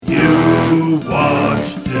You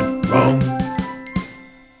watched it wrong.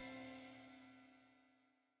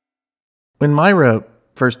 When Myra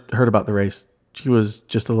first heard about the race, she was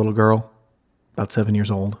just a little girl, about 7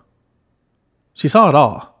 years old. She saw it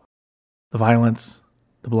all. The violence,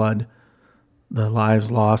 the blood, the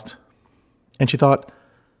lives lost. And she thought,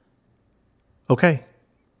 okay,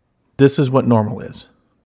 this is what normal is.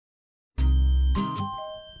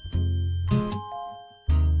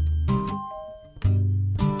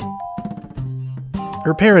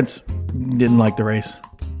 Her parents didn't like the race.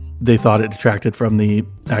 They thought it detracted from the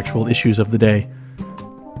actual issues of the day: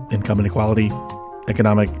 income inequality,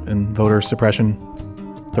 economic and voter suppression,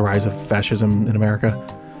 the rise of fascism in America.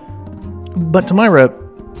 But to Myra,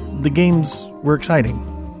 the games were exciting.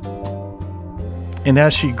 And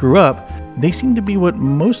as she grew up, they seemed to be what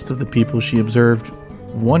most of the people she observed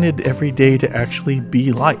wanted every day to actually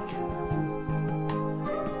be like.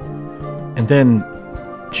 And then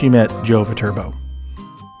she met Joe Viterbo.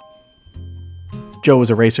 Joe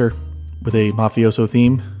was a racer with a mafioso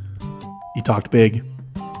theme. He talked big,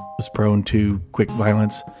 was prone to quick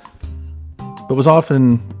violence, but was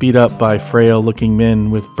often beat up by frail-looking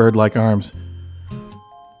men with bird-like arms.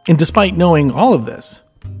 And despite knowing all of this,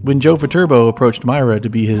 when Joe Viterbo approached Myra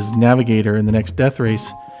to be his navigator in the next death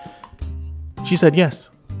race, she said yes.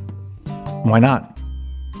 Why not?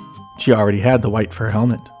 She already had the white fur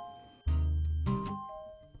helmet.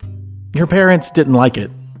 Her parents didn't like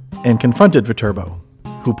it and confronted Viterbo,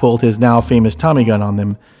 who pulled his now famous Tommy gun on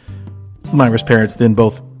them. Myra's parents then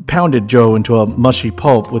both pounded Joe into a mushy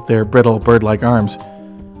pulp with their brittle bird-like arms.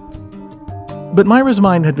 But Myra's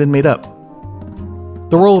mind had been made up.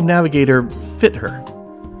 The role of navigator fit her.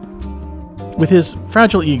 With his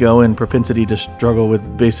fragile ego and propensity to struggle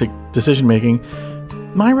with basic decision-making,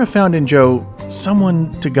 Myra found in Joe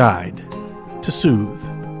someone to guide, to soothe,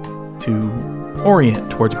 to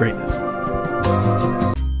orient towards greatness.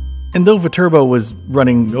 And though Viterbo was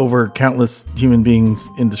running over countless human beings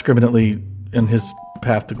indiscriminately in his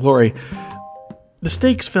path to glory, the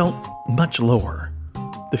stakes felt much lower,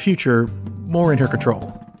 the future more in her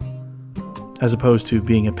control, as opposed to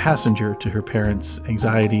being a passenger to her parents'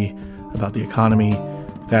 anxiety about the economy,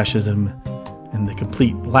 fascism, and the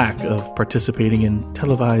complete lack of participating in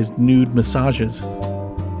televised nude massages.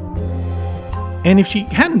 And if she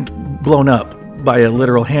hadn't blown up by a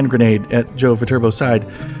literal hand grenade at Joe Viterbo's side,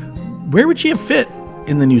 where would she have fit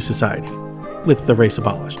in the new society, with the race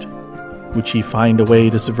abolished? Would she find a way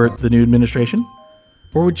to subvert the new administration?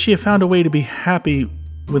 Or would she have found a way to be happy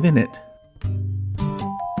within it?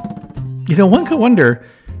 You know, one could wonder,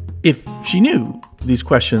 if she knew these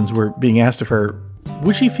questions were being asked of her,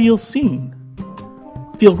 would she feel seen?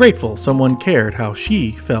 Feel grateful someone cared how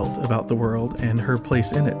she felt about the world and her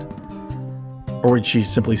place in it? Or would she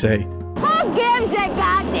simply say, who gives a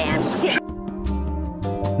goddamn shit?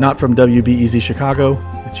 Not from WBEZ Chicago,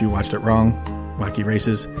 but you watched it wrong, Wacky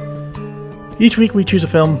Races. Each week we choose a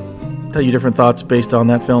film, tell you different thoughts based on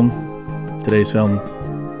that film. Today's film,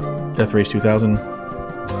 Death Race 2000.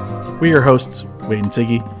 We're your hosts, Wade and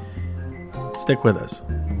Siggy. Stick with us.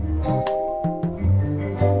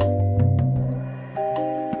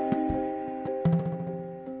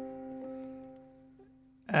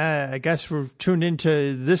 I guess we're tuned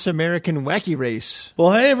into This American Wacky Race.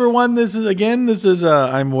 Well, hey everyone, this is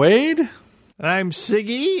I'm Wade. And I'm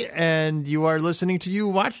Siggy, and you are listening to You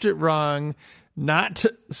Watched It Wrong, not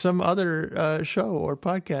some other show or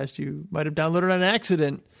podcast you might have downloaded on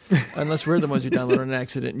accident, unless we're the ones who downloaded on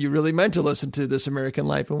accident. You really meant to listen to This American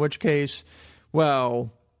Life, in which case,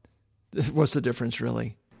 well, what's the difference,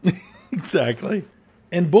 really? Exactly.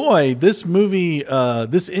 And boy, this movie,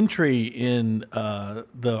 this entry in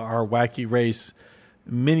Our Wacky Race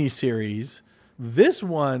miniseries, this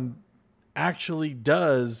one actually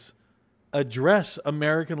does address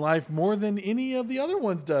American life more than any of the other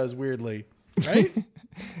ones does, weirdly. Right?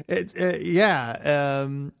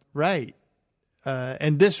 Right.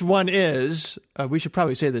 And this one is, we should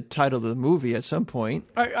probably say the title of the movie at some point.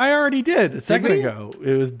 I already did a second ago.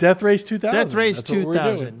 It was Death Race 2000. Death Race 2000,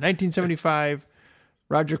 1975.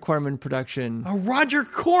 Roger Corman production. A Roger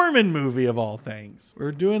Corman movie, of all things.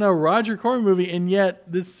 We're doing a Roger Corman movie, and yet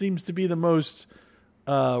this seems to be the most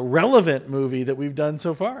relevant movie that we've done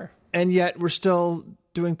so far. And yet we're still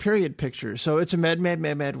doing period pictures. So It's a Mad, Mad,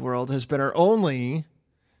 Mad, Mad World has been our only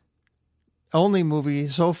movie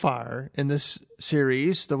so far in this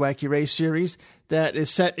series, the Wacky Race series, that is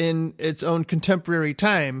set in its own contemporary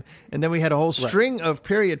time. And then we had a whole string of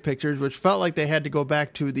period pictures, which felt like they had to go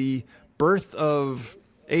back to the birth of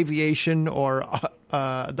aviation or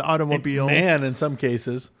the automobile. Man, in some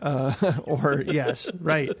cases. Or yes,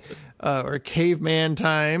 right. Or caveman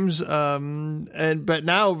times. But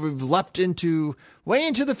now we've leapt way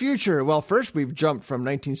into the future. Well, first we've jumped from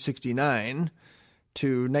 1969 to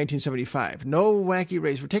 1975. No Wacky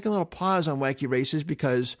Race. We're taking a little pause on Wacky Races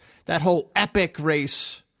because that whole epic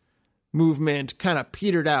race movement kind of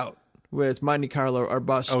petered out with Monte Carlo or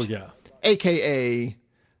Bust. Oh, yeah. AKA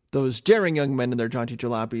those daring young men in their jaunty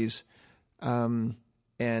jalopies. And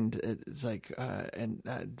it's like,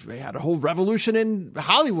 we had a whole revolution in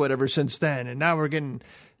Hollywood ever since then. And now we're getting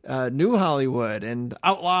New Hollywood and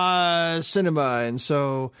outlaw cinema. And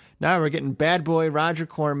so now we're getting bad boy Roger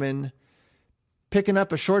Corman picking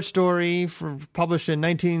up a short story published in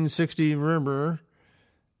 1960, remember,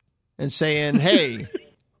 and saying, hey,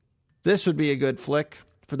 this would be a good flick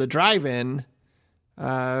for the drive-in.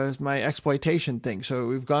 My exploitation thing. So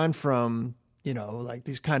we've gone from, like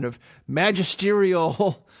these kind of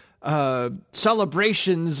magisterial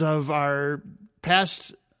celebrations of our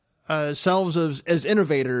past selves as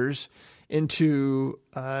innovators into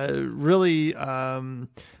really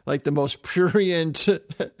like the most prurient,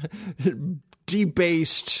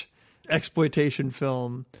 debased exploitation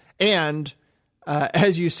film. And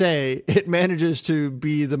as you say, it manages to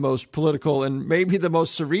be the most political and maybe the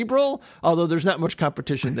most cerebral, although there's not much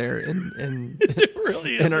competition there in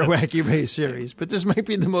really in our Wacky Race series. But this might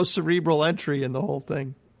be the most cerebral entry in the whole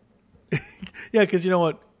thing. Yeah, because you know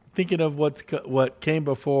what? Thinking of what came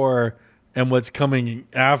before and what's coming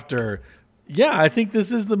after, yeah, I think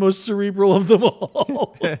this is the most cerebral of them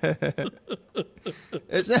all.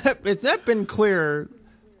 It's not been clear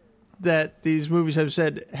that these movies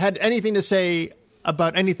had anything to say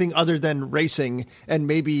about anything other than racing and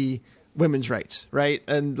maybe women's rights, right?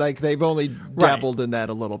 And like they've only dabbled in that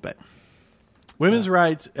a little bit. Women's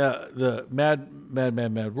rights, the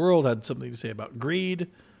Mad World had something to say about greed,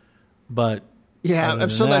 but yeah, I'm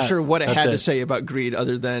still not sure what it had to say about greed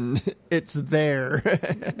other than it's there.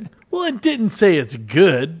 Well, it didn't say it's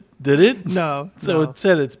good, did it? No. So it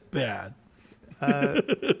said it's bad.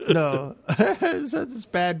 No, it's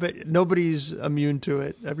bad, but nobody's immune to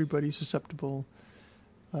it. Everybody's susceptible.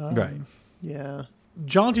 Right. Yeah.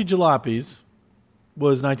 Jaunty Jalopies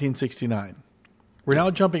was 1969. We're now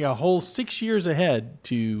jumping a whole 6 years ahead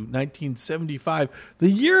to 1975, the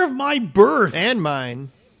year of my birth. And mine.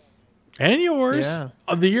 And yours. Yeah.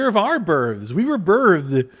 The year of our births. We were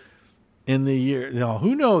birthed in the year.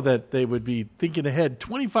 Who know that they would be thinking ahead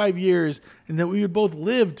 25 years and that we would both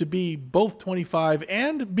live to be both 25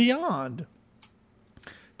 and beyond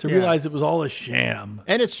to realize it was all a sham.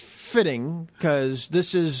 And it's fitting because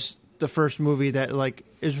this is the first movie that like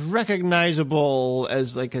is recognizable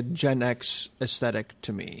as like a Gen X aesthetic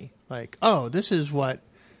to me. Like, oh, this is what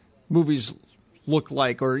movies look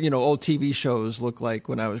like, or old TV shows look like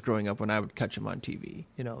when I was growing up when I would catch them on TV.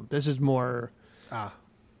 This is more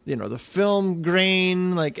the film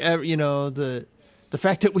grain, like the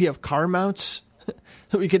fact that we have car mounts,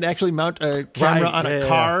 that we can actually mount a camera on a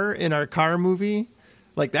car in our car movie.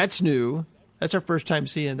 Like, that's new. That's our first time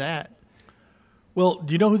seeing that. Well,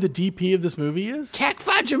 do you know who the DP of this movie is? Tak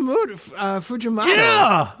Fujimoto.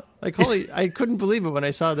 Yeah. Like, I couldn't believe it when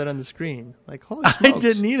I saw that on the screen. Like, holy smokes. I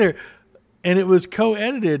didn't either. And it was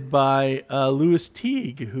co-edited by Louis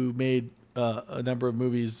Teague, who made a number of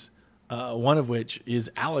movies, one of which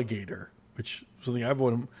is Alligator, which is something I've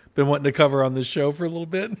been wanting to cover on this show for a little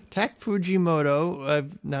bit. Tak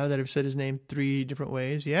Fujimoto, now that I've said his name 3 different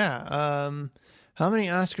ways, yeah. How many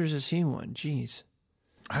Oscars has he won? Jeez.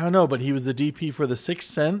 I don't know, but he was the DP for The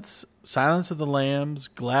Sixth Sense, Silence of the Lambs,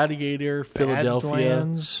 Gladiator, Philadelphia.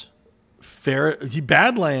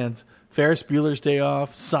 Badlands. Ferris Bueller's Day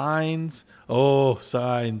Off, Signs. Oh,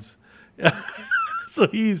 Signs. So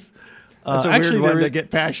he's that's a actually weird one to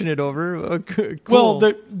get passionate over. Cool.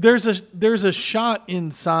 Well, there's a shot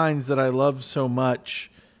in Signs that I love so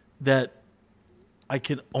much that I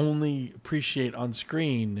can only appreciate on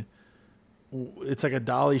screen. It's like a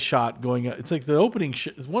dolly shot going up. It's like the opening.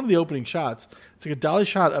 It's one of the opening shots. It's like a dolly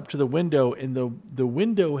shot up to the window, and the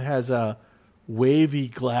window has a wavy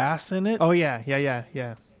glass in it. Oh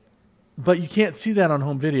yeah. But you can't see that on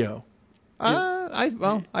home video.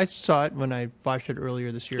 I saw it when I watched it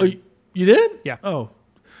earlier this year. Oh, you did? Yeah. Oh,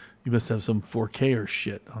 you must have some 4K or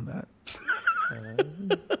shit on that.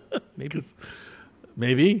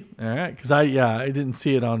 Maybe. All right. Because I didn't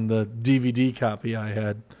see it on the DVD copy I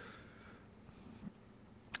had.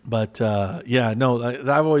 But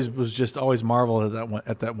I've always marveled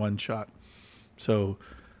at that one shot. So,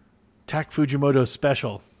 Tak Fujimoto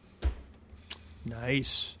special.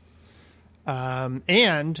 Nice.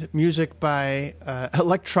 And music by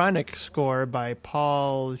electronic score by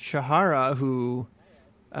Paul Shahara, who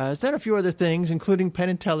has done a few other things, including Penn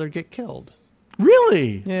and Teller Get Killed.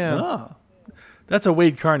 Really? Yeah. Oh. That's a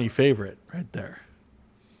Wade Carney favorite right there.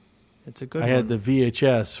 It's a good I one. had the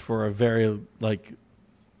VHS for a very,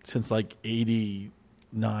 since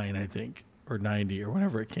 89, I think, or 90, or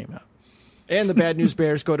whenever it came out. And the Bad News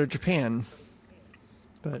Bears go to Japan.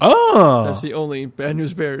 But Oh! that's the only Bad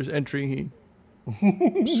News Bears entry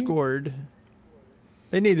he scored.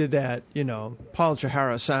 They needed that, Paul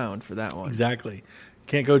Chihara sound for that one. Exactly.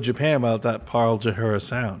 Can't go to Japan without that Paul Chihara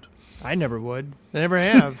sound. I never would. I never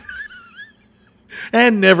have.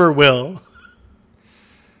 And never will.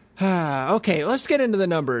 Okay, let's get into the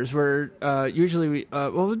numbers. We're usually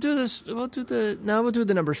we'll do this. We'll do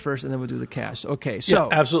the numbers first, and then we'll do the cast. Okay, so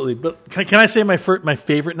Yeah, absolutely. But can I say my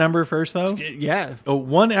favorite number first, though? Yeah.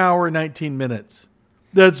 1 hour, 19 minutes.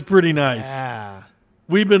 That's pretty nice. Yeah.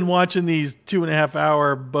 We've been watching these 2.5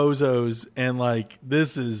 hour bozos, and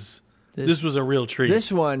this was a real treat.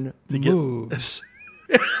 This one moves.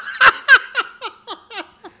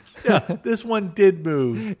 Yeah, this one did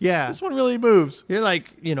move. Yeah. This one really moves.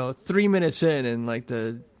 You're 3 minutes in, and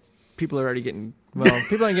the people are already getting. Well,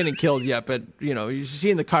 people aren't getting killed yet, but you're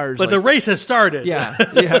seeing the cars. But the race has started. Yeah,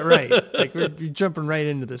 right. We're jumping right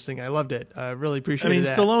into this thing. I loved it. I really appreciated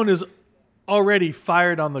that. Stallone is already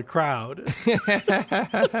fired on the crowd.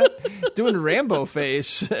 Doing a Rambo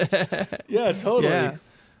face. Yeah, totally. Yeah.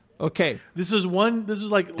 Okay. This was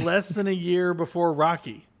less than a year before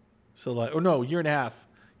Rocky. So year and a half.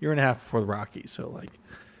 Year and a half before the Rocky. So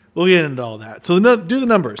we'll get into all that. So do the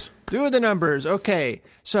numbers. Do the numbers. Okay.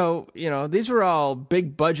 So, these were all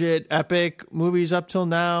big budget, epic movies up till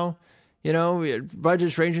now. We had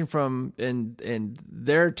budgets ranging from, in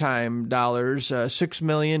their time, dollars, $6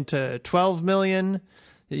 million to $12 million.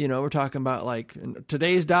 We're talking about in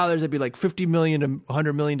today's dollars, it'd be $50 million to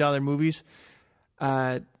 $100 million movies.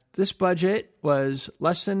 This budget was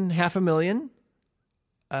less than $500,000.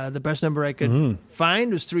 The best number I could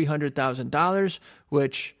find was $300,000,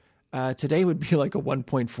 which today would be a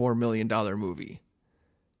 $1.4 million movie.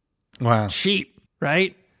 Wow. Cheap,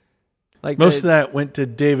 right? Most of that went to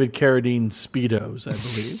David Carradine's Speedos, I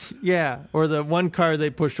believe. Yeah, or the one car they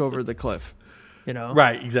pushed over the cliff.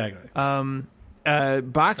 Right, exactly.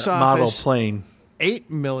 Box office model plane, $8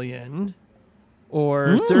 million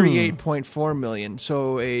or $38.4 million.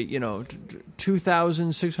 So a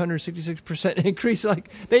 2,666% increase.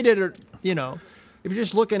 They did it. If you're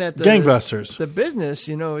just looking at the gangbusters, the business,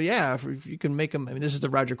 if you can make them. I mean, this is the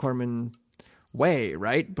Roger Corman way,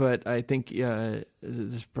 right? But I think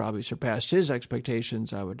this probably surpassed his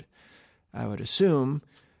expectations. I would assume.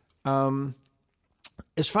 As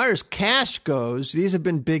far as cast goes, these have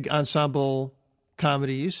been big ensemble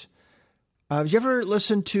comedies. Have you ever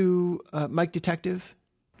listened to Mike Detective?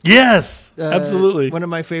 Yes, absolutely. One of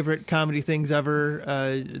my favorite comedy things ever.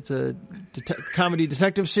 It's a comedy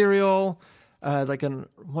detective serial, one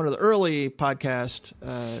of the early podcast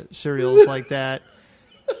serials like that.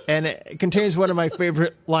 And it contains one of my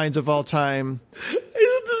favorite lines of all time. Is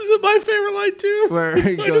it my favorite line too? Where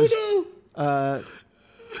he goes, the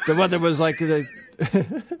weather was like the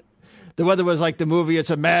weather was like the movie.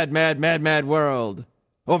 It's a mad, mad, mad, mad world.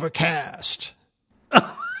 Overcast.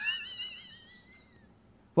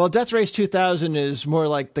 Well, Death Race 2000 is more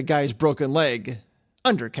like the guy's broken leg,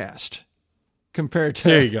 undercast, compared to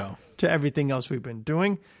there you go. To everything else we've been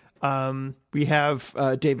doing. We have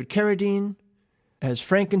David Carradine as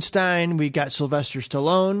Frankenstein. We got Sylvester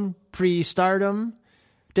Stallone, pre-stardom.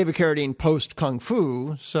 David Carradine post-Kung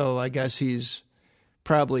Fu, so I guess he's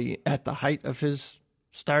probably at the height of his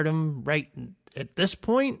stardom right at this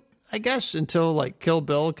point, I guess, until Kill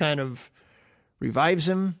Bill kind of revives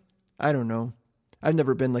him. I don't know. I've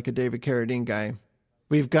never been a David Carradine guy.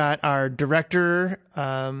 We've got our director,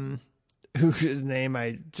 whose name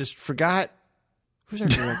I just forgot. Who's our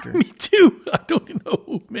director? Me too. I don't even know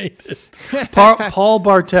who made it. Paul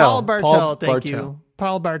Bartel. Paul Bartel, thank you.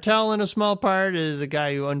 Paul Bartel, in a small part, is the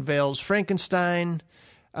guy who unveils Frankenstein.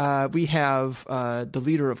 We have the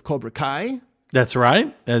leader of Cobra Kai. That's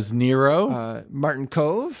right, as Nero. Martin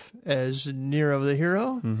Kove as Nero the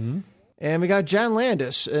hero. Mm-hmm. And we got John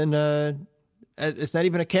Landis. And it's not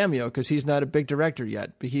even a cameo because he's not a big director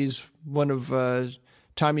yet. But he's one of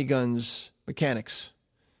Tommy Gunn's mechanics.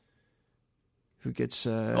 Who gets...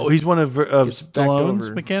 he's one of Stallone's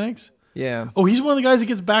mechanics? Yeah. Oh, he's one of the guys that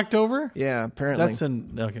gets backed over? Yeah, apparently.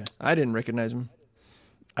 Okay. I didn't recognize him.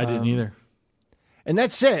 I didn't either. And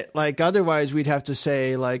that's it. Otherwise we'd have to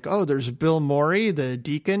say, there's Bill Morey, the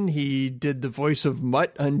deacon. He did the voice of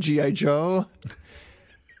Mutt on G.I. Joe.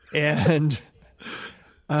 And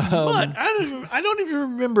Mutt. I don't even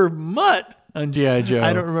remember Mutt on G.I. Joe.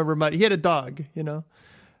 I don't remember Mutt. He had a dog, you know.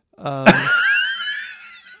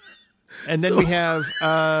 And then we have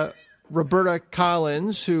Roberta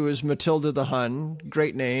Collins, who is Matilda the Hun.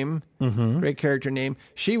 Great name. Great character name.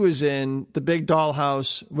 She was in The Big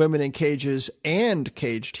Dollhouse, Women in Cages, and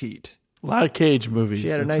Caged Heat. A lot of Cage movies. She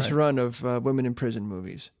had a nice run of women in prison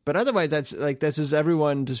movies. But otherwise, this is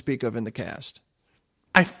everyone to speak of in the cast.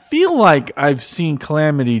 I feel like I've seen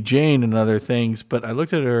Calamity Jane and other things, but I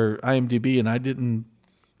looked at her IMDb and I didn't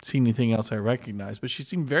see anything else I recognized, but she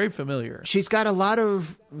seemed very familiar. She's got a lot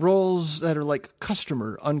of roles that are like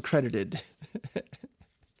customer, uncredited.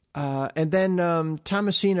 And then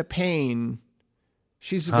Thomasina Payne,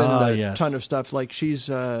 she's been in a ton of stuff. Like she's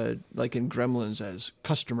like in Gremlins as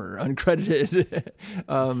customer, uncredited.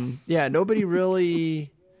 Nobody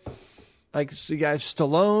really... Like, so you guys,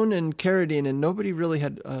 Stallone and Carradine, and nobody really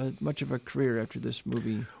had much of a career after this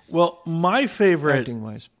movie. Well, my favorite...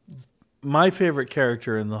 Acting-wise. My favorite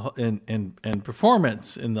character in the and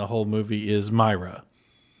performance in the whole movie is Myra,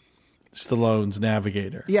 Stallone's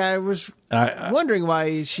navigator. Yeah, I was wondering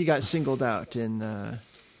why she got singled out in the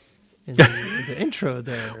intro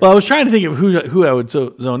there. Well, I was trying to think of who I would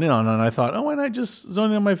zone in on, and I thought, why not just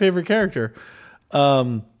zone in on my favorite character?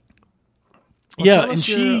 And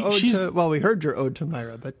she's we heard your ode to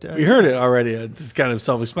Myra, but we heard it already. It's kind of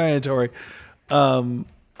self-explanatory.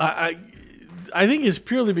 I think it's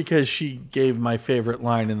purely because she gave my favorite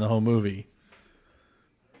line in the whole movie.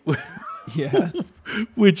 Yeah.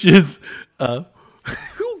 Which is,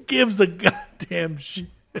 who gives a goddamn shit?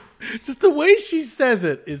 Just the way she says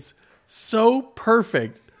it is so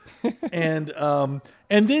perfect. And then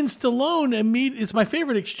Stallone, it's my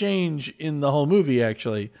favorite exchange in the whole movie,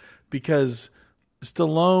 actually, because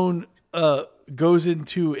Stallone goes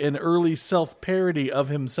into an early self-parody of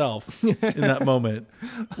himself in that moment,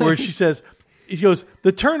 where he goes,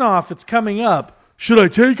 the turnoff, it's coming up. Should I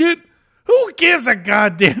take it? Who gives a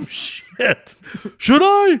goddamn shit? Should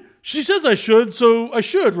I? She says I should, so I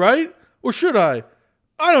should, right? Or should I?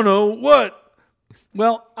 I don't know. What?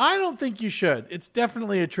 Well, I don't think you should. It's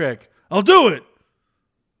definitely a trick. I'll do it.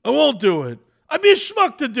 I won't do it. I'd be a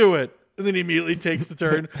schmuck to do it. And then he immediately takes the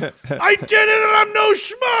turn. I did it and I'm no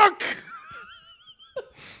schmuck.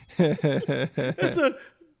 That's a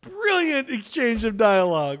brilliant exchange of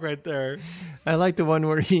dialogue right there. I like the one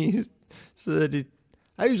where he said,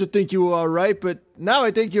 I used to think you were all right, but now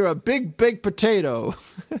I think you're a big baked potato.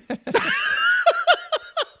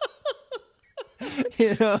 You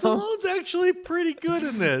know? Stallone's actually pretty good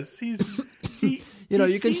in this.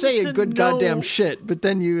 You can say a good goddamn shit, but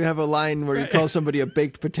then you have a line where you call somebody a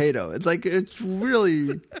baked potato. It's like, it's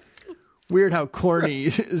really weird how corny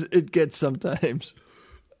it gets sometimes.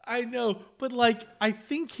 I know, but I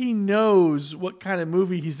think he knows what kind of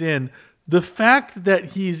movie he's in. The fact that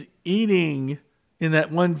he's eating in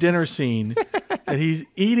that one dinner scene, that he's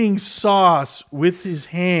eating sauce with his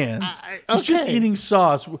hands. He's just eating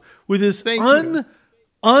sauce with his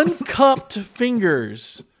uncupped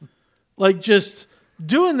fingers. Just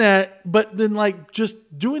doing that, but then just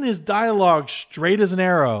doing his dialogue straight as an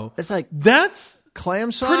arrow. It's like that's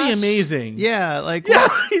clam sauce. Pretty amazing. Yeah,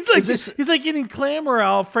 he's like eating clam or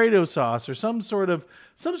Alfredo sauce or some sort of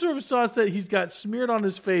sauce that he's got smeared on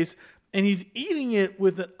his face, and he's eating it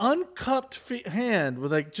with an uncupped hand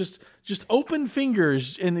with just open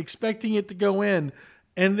fingers and expecting it to go in,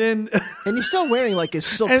 and then and he's still wearing his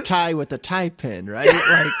silk tie with the tie pin, right?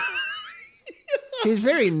 He's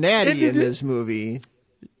very natty in this movie.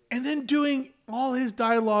 And then doing all his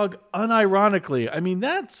dialogue unironically. I mean,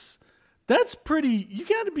 that's pretty. You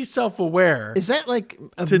got to be self-aware. Is that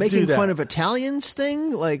a making fun of Italians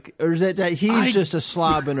thing? Or is that he's just a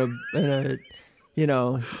slob and a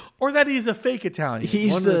or that he's a fake Italian?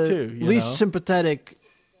 He's one the of the two, least sympathetic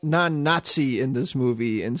non-Nazi in this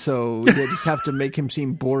movie, and so they just have to make him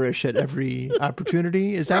seem boorish at every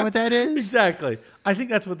opportunity. Is that what that is? Exactly. I think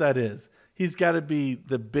that's what that is. He's got to be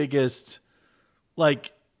the biggest,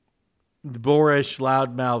 boorish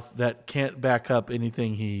loudmouth that can't back up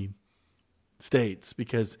anything he states,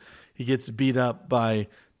 because he gets beat up by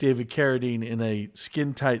David Carradine in a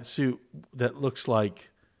skin-tight suit that looks like,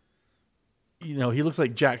 he looks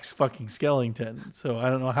like Jack fucking Skellington. So I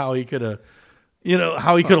don't know how he could have,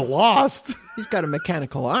 lost. He's got a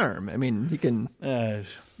mechanical arm. I mean, he can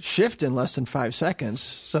shift in less than 5 seconds,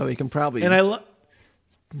 so he can probably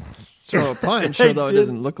throw a punch, although it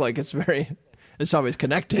doesn't look like it's always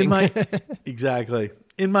connecting. Exactly.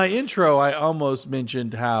 In my intro, I almost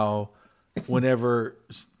mentioned how whenever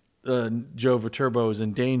Joe Viterbo is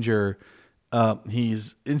in danger,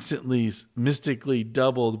 he's instantly mystically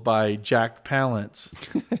doubled by Jack Palance,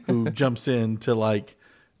 who jumps in to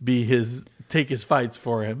take his fights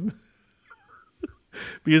for him.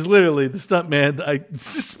 Because literally the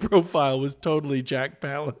stuntman, profile was totally Jack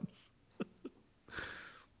Palance.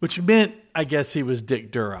 Which meant, I guess, he was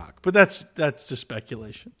Dick Durock. But that's just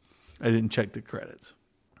speculation. I didn't check the credits.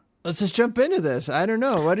 Let's just jump into this. I don't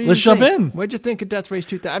know. What do you Let's think? jump in. What'd you think of Death Race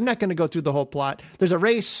 2000? I'm not going to go through the whole plot. There's a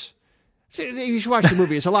race. You should watch the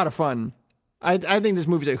movie. It's a lot of fun. I think this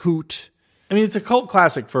movie's a hoot. I mean, it's a cult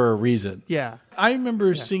classic for a reason. Yeah. I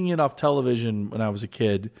remember seeing it off television when I was a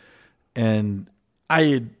kid, and I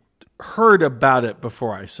had heard about it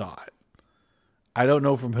before I saw it. I don't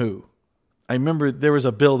know from who. I remember there was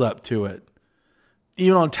a build-up to it.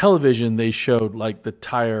 Even on television, they showed like the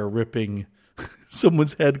tire ripping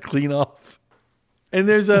someone's head clean off. And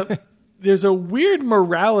there's a weird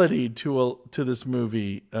morality to this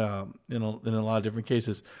movie in a lot of different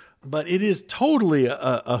cases, but it is totally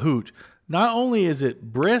a hoot. Not only is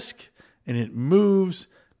it brisk and it moves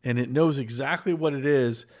and it knows exactly what it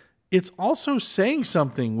is, it's also saying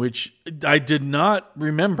something which I did not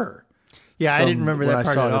remember. Yeah, I didn't remember that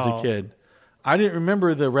part at all. When I saw it as a kid. I didn't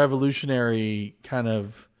remember the revolutionary kind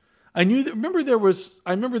of. I remember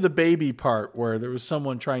the baby part where there was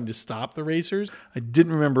someone trying to stop the racers. I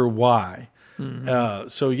didn't remember why. Mm-hmm.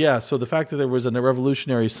 So the fact that there was a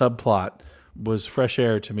revolutionary subplot was fresh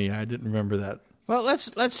air to me. I didn't remember that. Well,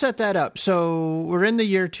 let's set that up. So we're in the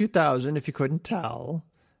year 2000, if you couldn't tell,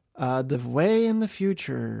 the way in the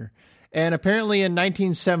future, and apparently in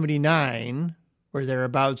 1979 or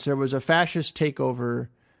thereabouts, there was a fascist takeover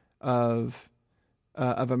of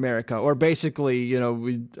America, or basically,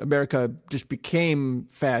 America just became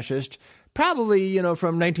fascist. Probably,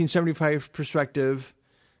 from 1975 perspective,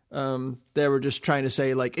 they were just trying to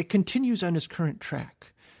say it continues on its current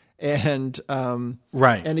track, and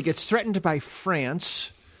right, and it gets threatened by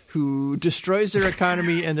France, who destroys their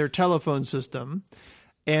economy and their telephone system,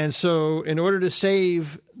 and so in order to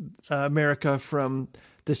save America from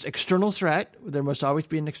this external threat, there must always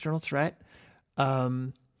be an external threat.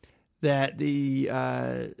 That he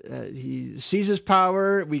seizes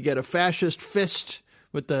power. We get a fascist fist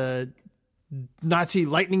with the Nazi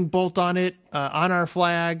lightning bolt on it, on our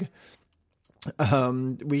flag.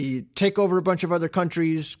 We take over a bunch of other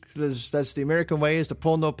countries because that's the American way, is to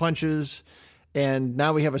pull no punches. And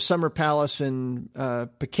now we have a summer palace in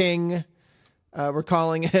Peking. We're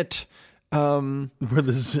calling it. We're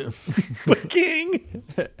the Peking.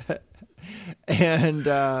 And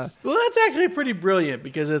well, that's actually pretty brilliant,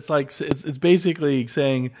 because it's basically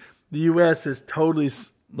saying the U.S. is totally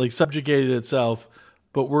subjugated itself,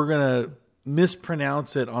 but we're gonna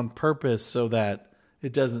mispronounce it on purpose so that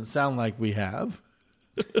it doesn't sound like we have.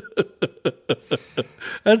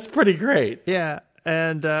 That's pretty great. Yeah.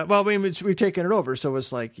 And we've taken it over, so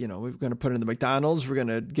it's we're going to put it in the McDonald's. We're going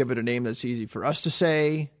to give it a name that's easy for us to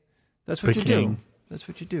say. That's what you do. That's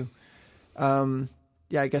what you do.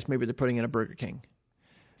 Yeah, I guess maybe they're putting in a Burger King.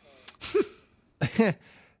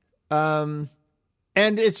 And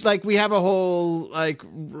it's we have a whole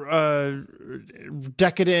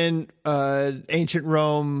decadent ancient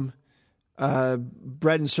Rome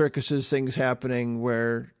bread and circuses things happening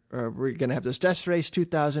where we're going to have this Death Race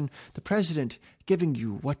 2000, the president giving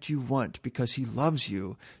you what you want because he loves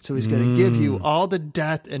you. So he's going to give you all the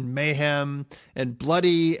death and mayhem and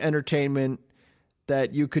bloody entertainment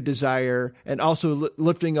that you could desire, and also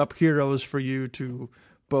lifting up heroes for you to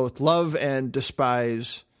both love and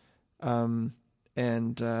despise. And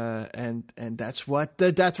that's what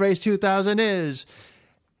the Death Race 2000 is.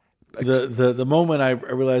 The moment I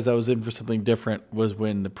realized I was in for something different was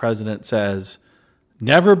when the president says,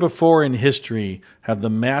 "Never before in history have the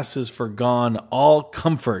masses forgone all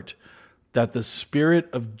comfort, that the spirit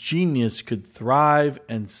of genius could thrive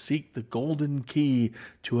and seek the golden key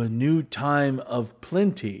to a new time of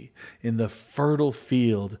plenty in the fertile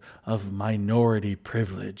field of minority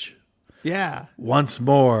privilege." Yeah. Once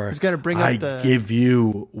more, he's going to bring up give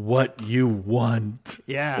you what you want.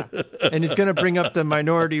 Yeah. And he's going to bring up the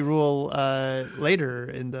minority rule later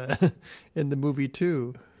in the movie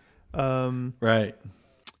too. Right.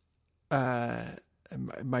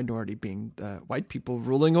 Minority being white people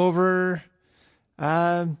ruling over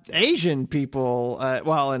Asian people,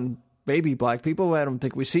 and maybe black people. I don't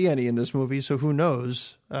think we see any in this movie, so who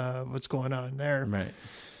knows what's going on there. Right.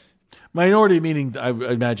 Minority meaning, I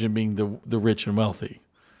imagine, being the rich and wealthy.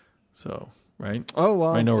 So, right? Oh,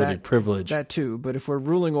 well. Minority privilege. That too. But if we're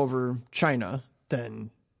ruling over China,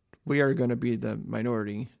 then we are going to be the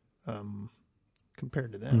minority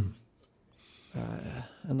compared to them.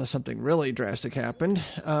 unless something really drastic happened,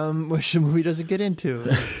 which the movie doesn't get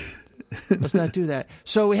into. Let's not do that.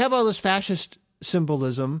 So we have all this fascist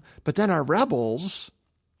symbolism, but then our rebels,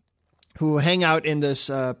 who hang out in this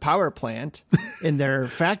power plant in their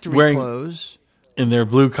factory clothes, in their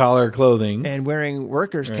blue-collar clothing. And wearing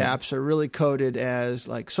workers' caps, are really coded as,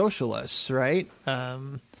 like, socialists, right?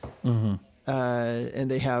 And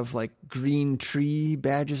they have, like, green tree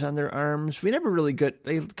badges on their arms. We never really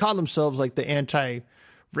they call themselves, like, the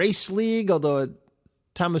Anti-Race League, although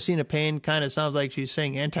Thomasina Payne kind of sounds like she's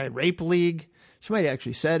saying Anti-Rape League. She might have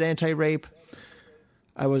actually said anti-rape.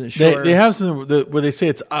 I wasn't sure. They have some where they say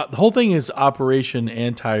it's the whole thing is Operation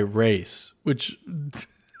Anti-Race, which...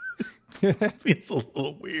 It's a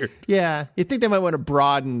little weird. Yeah, you think they might want to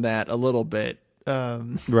broaden that a little bit.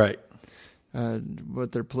 Right.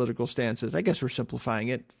 What their political stance is. I guess we're simplifying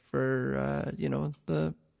it for,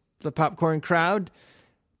 the popcorn crowd.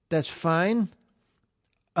 That's fine.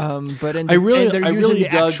 But they're using the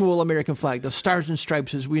actual American flag, the Stars and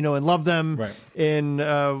Stripes as we know and love them in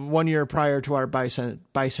 1 year prior to our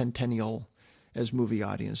bicentennial as movie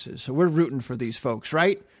audiences. So we're rooting for these folks,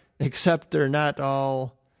 right? Except they're not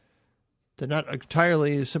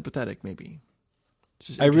entirely sympathetic, maybe.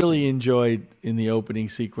 I really enjoyed in the opening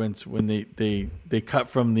sequence when they cut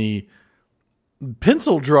from the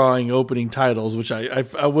pencil drawing opening titles, which I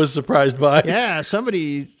was surprised by. Yeah,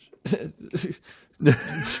 somebody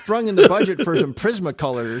sprung in the budget for some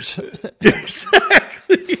Prismacolors.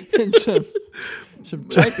 Exactly. And some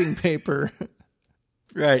typing paper.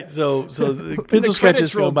 Right. So the pencil the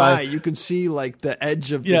sketches roll go by. You can see like the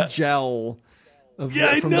edge of the gel on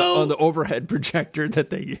the overhead projector that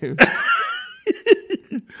they use.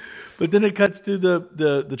 But then it cuts to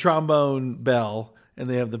the trombone bell, and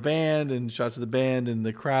they have the band and shots of the band and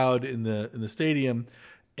the crowd in the stadium,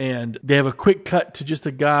 and they have a quick cut to just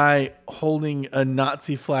a guy holding a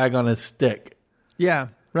Nazi flag on a stick. Yeah,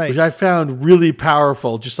 right. Which I found really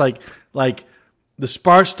powerful. Just like the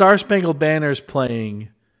Star Spangled Banner's playing,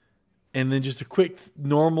 and then just a quick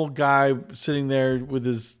normal guy sitting there with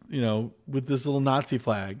his with this little Nazi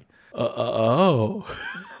flag. It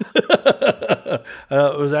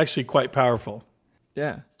was actually quite powerful.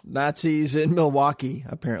 Yeah. Nazis in Milwaukee,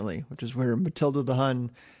 apparently, which is where Matilda the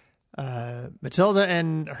Hun, Matilda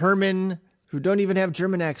and Herman, who don't even have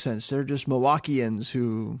German accents. They're just Milwaukeeans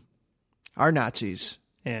who are Nazis.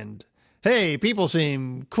 And, hey, people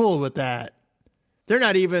seem cool with that. They're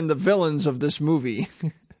not even the villains of this movie.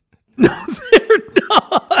 No, they're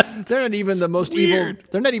not. They're not even the most evil.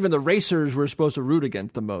 They're not even the racers we're supposed to root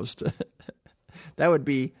against the most. That would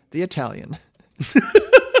be the Italian.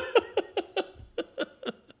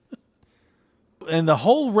 And the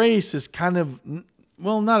whole race is kind of,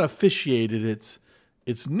 not officiated.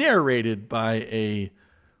 It's narrated by a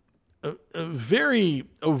very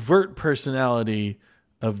overt personality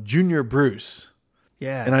of Junior Bruce.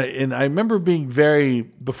 Yeah. And I remember being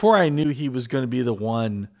before I knew he was going to be the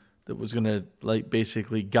one that was going to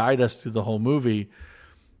basically guide us through the whole movie.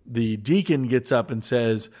 The deacon gets up and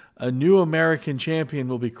says, "A new American champion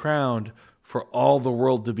will be crowned for all the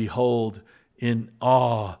world to behold in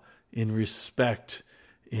awe, in respect,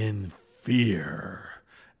 in fear."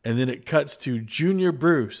 And then it cuts to Junior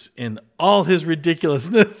Bruce in all his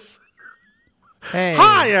ridiculousness. Hey.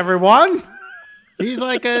 Hi, everyone. He's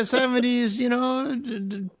like a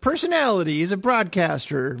 70s, personality. He's a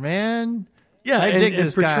broadcaster, man. Yeah, I dig and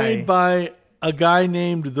this portrayed by a guy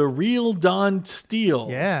named the Real Don Steele.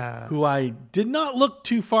 Yeah. Who I did not look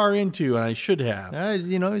too far into, and I should have. He's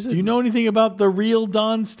Do you know anything about the Real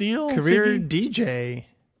Don Steele? Career Siggy? DJ.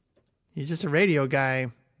 He's just a radio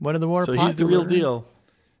guy. One of the more popular. So he's the real deal.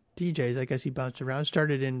 DJs. I guess he bounced around.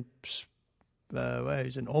 Started in, he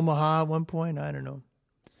was in Omaha at one point. I don't know.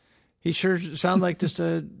 He sure sounds like just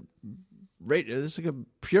a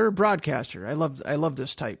pure broadcaster. I love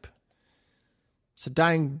this type. It's a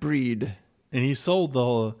dying breed. And he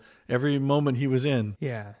sold every moment he was in.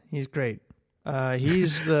 Yeah, he's great.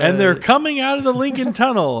 He's the And they're coming out of the Lincoln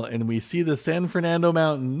Tunnel, and we see the San Fernando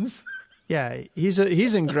Mountains. Yeah, he's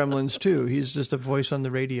in Gremlins too. He's just a voice on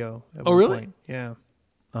the radio. At one really? Point. Yeah.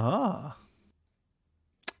 Ah.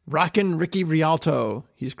 Rockin' Ricky Rialto,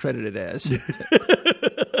 he's credited as.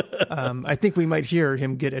 I think we might hear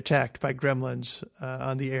him get attacked by gremlins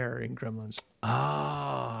on the air in Gremlins.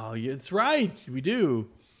 Oh, it's right. We do.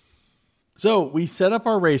 So we set up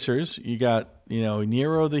our racers. You got,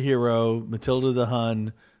 Nero the hero, Matilda the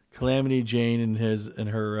Hun, Calamity Jane and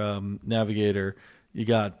her navigator. You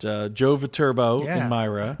got Joe Viterbo and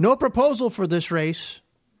Myra. No proposal for this race.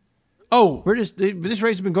 Oh, this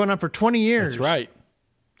race has been going on for 20 years. That's right.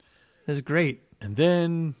 That's great. And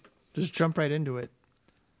then Just jump right into it.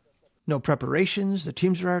 No preparations. The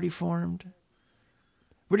teams are already formed.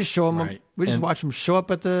 We just show them. Right. We just watch them show up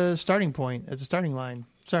at the starting point, at the starting line.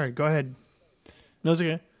 Sorry, go ahead. No, it's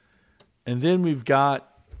okay. And then we've got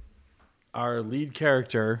our lead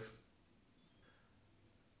character.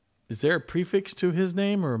 Is there a prefix to his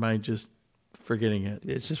name, or am I just forgetting it?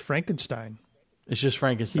 It's just Frankenstein. It's just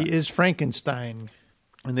Frankenstein. He is Frankenstein.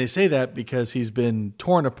 And they say that because he's been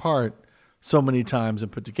torn apart so many times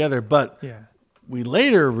and put together. But we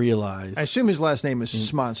later realize... I assume his last name is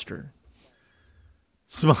Smonster.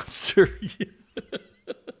 Smonster.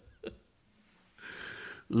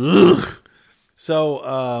 Ugh.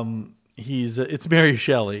 So it's Mary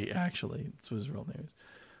Shelley, actually. That's what his real name is.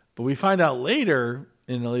 But we find out later,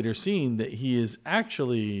 in a later scene, that he's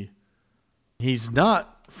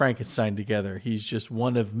not Frankenstein together. He's just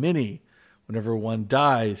one of many. Whenever one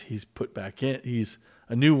dies, he's put back in.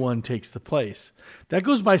 A new one takes the place. That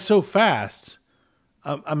goes by so fast.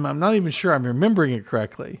 I'm not even sure I'm remembering it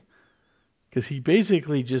correctly. Because he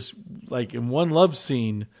basically just, like in one love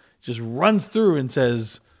scene, just runs through and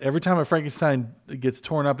says, every time a Frankenstein gets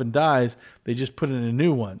torn up and dies, they just put in a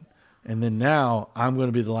new one. And then now, I'm going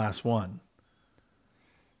to be the last one.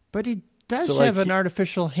 But he does have an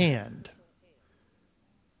artificial hand.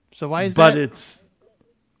 So why is that? But it's...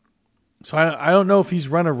 So I don't know if he's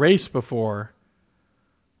run a race before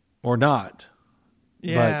or not.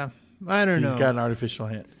 Yeah, I don't know. He's got an artificial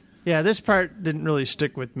hand. Yeah, this part didn't really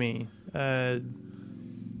stick with me. I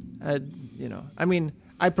mean,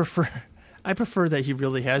 I prefer that he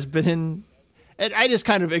really has been in. And I just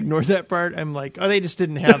kind of ignored that part. I'm like, they just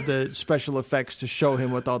didn't have the special effects to show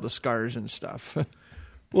him with all the scars and stuff.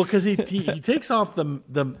 Well, because he takes off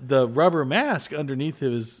the rubber mask underneath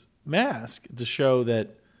his mask to show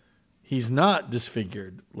that he's not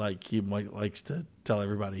disfigured like he likes to tell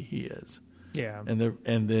everybody he is. Yeah, and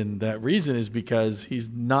then that reason is because he's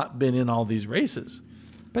not been in all these races.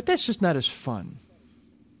 But that's just not as fun.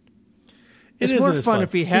 It's more fun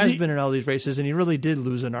if he has been in all these races and he really did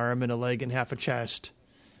lose an arm and a leg and half a chest.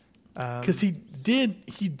 Because he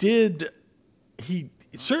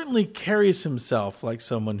certainly carries himself like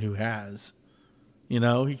someone who has. You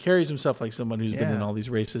know, he carries himself like someone who's been in all these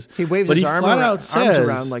races. He waves his arms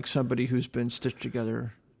around like somebody who's been stitched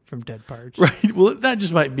together from dead parts. Right. Well, that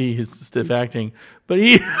just might be his stiff acting. But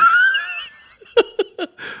he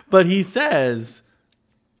says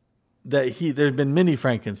that there's been many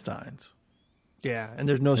Frankensteins. Yeah, and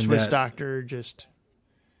there's no Swiss doctor, just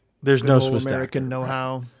there's no Swiss American doctor,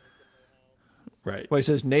 know-how. Right. Well, he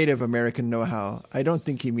says Native American know-how. I don't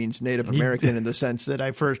think he means Native American in the sense that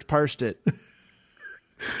I first parsed it.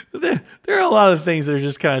 There are a lot of things that are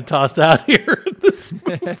just kind of tossed out here in this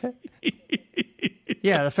movie.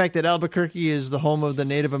 Yeah, the fact that Albuquerque is the home of the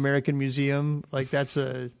Native American Museum, like that's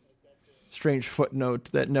a strange footnote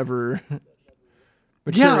that never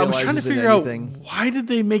materializes. Yeah, I was trying to figure out why did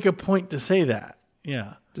they make a point to say that?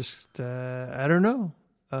 Yeah. Just, I don't know.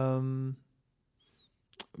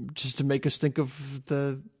 Just to make us think of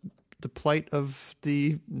the plight of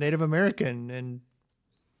the Native American and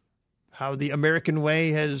how the American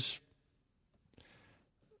way has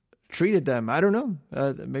treated them. I don't know.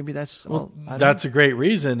 Maybe that's that's a great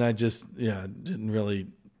reason. I just didn't really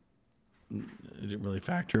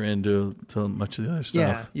factor into much of the other stuff.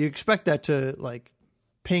 Yeah, you expect that to like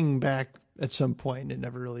ping back at some point, and it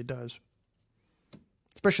never really does.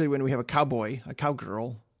 Especially when we have a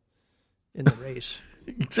cowgirl in the race.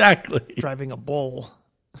 Exactly. Driving a bull.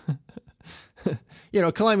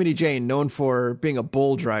 Calamity Jane, known for being a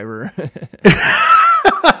bull driver.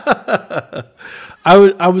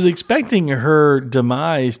 I was expecting her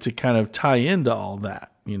demise to kind of tie into all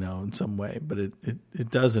that, in some way, but it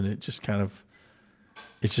doesn't. It just kind of,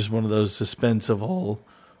 it's just one of those suspenseful,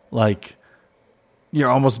 like, you're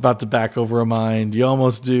almost about to back over a mind. You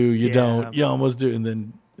almost do. You don't. You almost do. And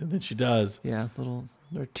then she does. Yeah,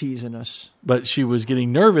 they're teasing us. But she was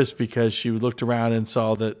getting nervous because she looked around and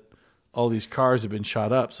saw that all these cars had been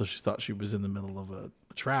shot up, so she thought she was in the middle of a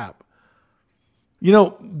trap.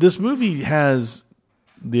 This movie has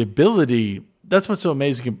the ability. That's what's so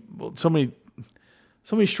amazing. So many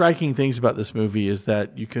striking things about this movie is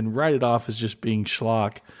that you can write it off as just being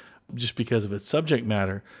schlock, just because of its subject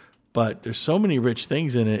matter. But there's so many rich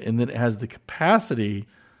things in it, and then it has the capacity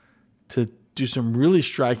to do some really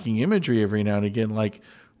striking imagery every now and again, like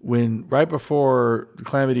when right before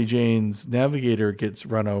Calamity Jane's navigator gets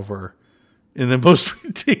run over in the most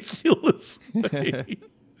ridiculous way.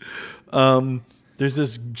 There's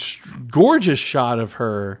this gorgeous shot of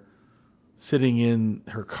her sitting in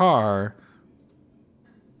her car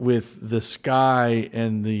with the sky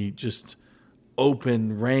and the just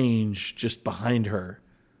open range just behind her.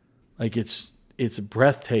 Like it's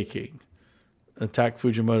breathtaking. Attack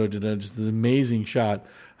Fujimoto did just this amazing shot.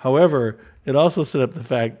 However, it also set up the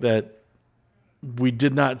fact that we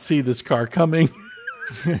did not see this car coming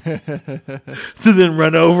to then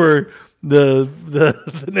run over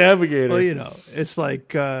the navigator. Well, it's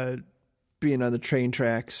like being on the train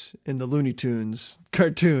tracks in the Looney Tunes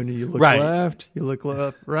cartoon. You look left, you look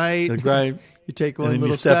left, right. Look right. You take one and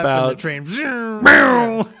little step out. and the train.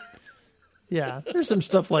 Yeah, there's some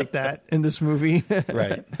stuff like that in this movie.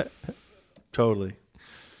 Right. Totally.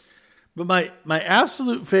 But my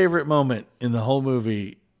absolute favorite moment in the whole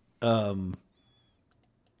movie, and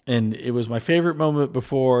it was my favorite moment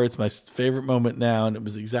before, it's my favorite moment now, and it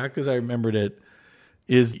was exactly as I remembered it,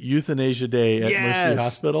 is Euthanasia Day at Mercy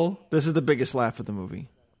Hospital. This is the biggest laugh of the movie.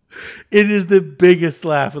 It is the biggest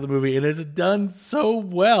laugh of the movie, and it's done so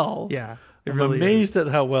well. Yeah, I'm amazed at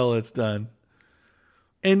how well it's done.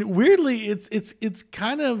 And weirdly, it's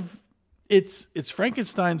kind of it's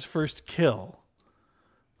Frankenstein's first kill,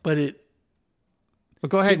 but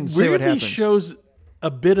go ahead and say what happens. It shows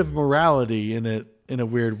a bit of morality in it in a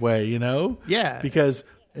weird way, Yeah, because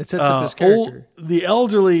it sets up his character. The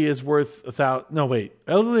elderly is worth 1,000. No, wait,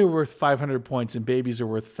 elderly are worth 500 points, and babies are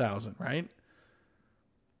worth 1,000, right?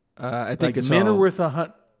 I think it's men all, are worth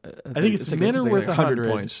 100. I think it's men are worth 100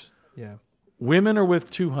 points. Yeah, women are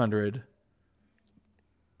worth 200.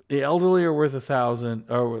 The elderly are worth 1,000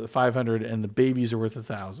 or 500, and the babies are worth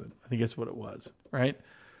 1,000. I think that's what it was, right?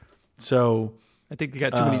 So I think they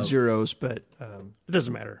got too many zeros, but it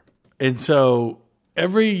doesn't matter. And so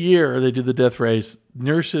every year they do the death race.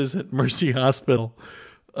 Nurses at Mercy Hospital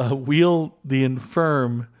wheel the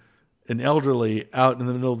infirm and elderly out in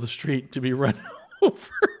the middle of the street to be run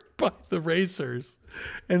over by the racers.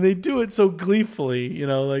 And they do it so gleefully,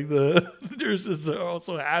 like the nurses are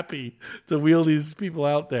also happy to wheel these people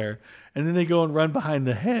out there. And then they go and run behind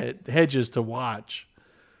the hedges to watch.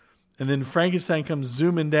 And then Frankenstein comes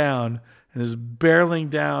zooming down and is barreling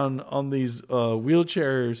down on these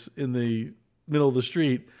wheelchairs in the middle of the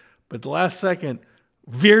street. But at the last second,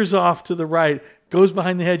 veers off to the right, goes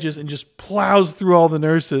behind the hedges, and just plows through all the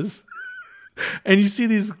nurses. And you see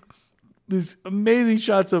these amazing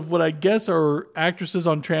shots of what I guess are actresses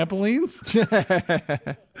on trampolines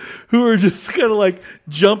who are just kind of like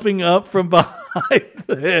jumping up from behind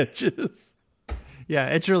the hedges. Yeah,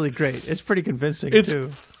 it's really great. It's pretty convincing, too.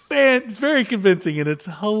 It's very convincing, and it's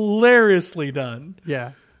hilariously done.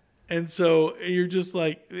 Yeah. And so you're just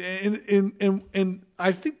like, and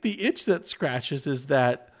I think the itch that scratches is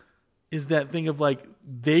that thing of like,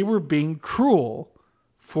 they were being cruel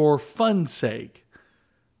for fun's sake.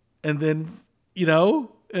 And then,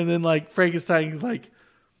 like Frankenstein's like,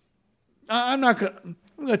 I'm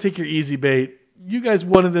gonna take your easy bait. You guys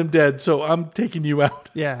wanted them dead, so I'm taking you out.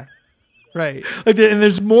 Yeah, right. And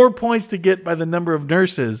there's more points to get by the number of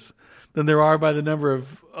nurses than there are by the number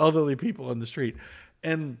of elderly people on the street.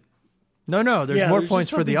 And no, there's more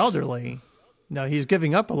points for the elderly. No, he's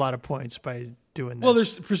giving up a lot of points by doing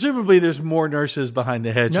this. Well, presumably there's more nurses behind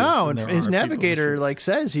the hedges. No, and his navigator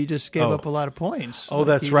says he just gave up a lot of points. Oh,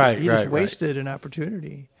 that's right. He just wasted an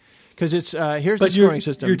opportunity. Because it's here's the scoring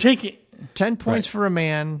system. You're taking 10 points for a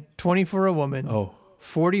man, 20 for a woman,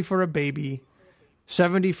 40 for a baby,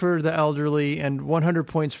 70 for the elderly, and 100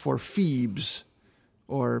 points for phoebes,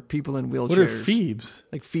 or people in wheelchairs. What are phoebes?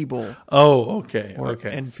 Like feeble. Oh, okay.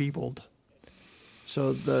 Okay. Enfeebled.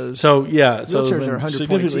 So wheelchairs are 100 significantly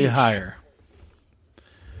points each. higher.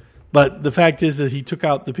 But the fact is that he took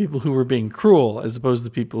out the people who were being cruel as opposed to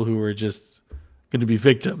people who were just going to be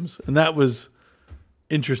victims, and that was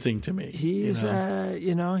interesting to me. He's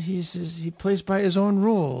he plays by his own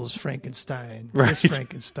rules. Frankenstein, right? It's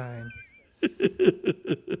Frankenstein.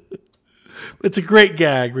 It's a great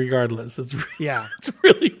gag, regardless. It's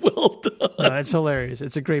really well done. No, it's hilarious.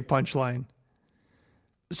 It's a great punchline.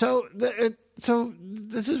 So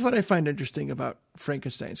this is what I find interesting about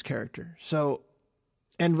Frankenstein's character.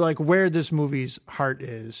 And like where this movie's heart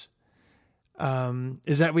is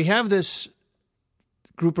that we have this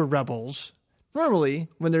group of rebels. Normally,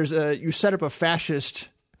 when you set up a fascist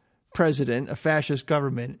president, a fascist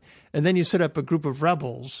government, and then you set up a group of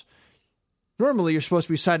rebels, normally you're supposed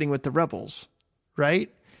to be siding with the rebels,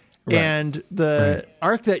 right? And the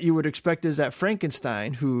arc that you would expect is that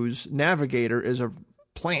Frankenstein, whose navigator is a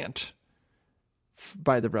plant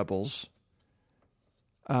by the rebels,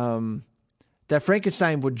 that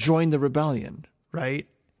Frankenstein would join the rebellion, right?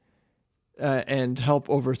 And help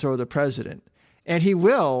overthrow the president. And he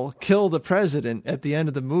will kill the president at the end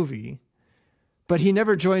of the movie, but he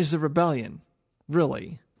never joins the rebellion,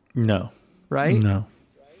 really. No. Right? No.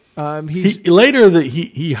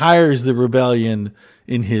 He hires the rebellion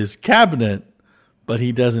in his cabinet, but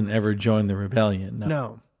he doesn't ever join the rebellion.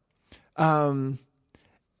 No.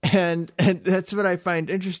 And that's what I find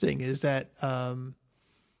interesting is that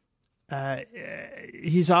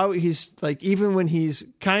he's like, even when he's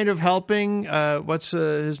kind of helping, what's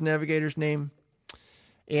his navigator's name?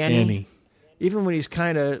 Annie. Even when he's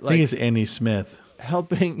kind of like, I think it's Annie Smith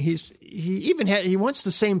helping, he wants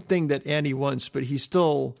the same thing that Annie wants, but he's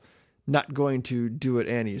still not going to do it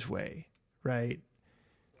Annie's way, right?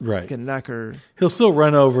 Right. Gonna knock her. He'll still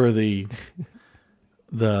run over the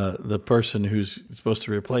person who's supposed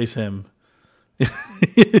to replace him,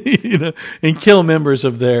 and kill members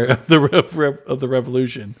of the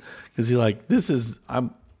revolution, because he's like,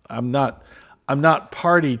 I'm not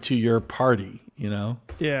party to your party,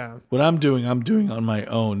 Yeah. What I'm doing on my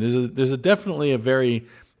own. There's definitely a very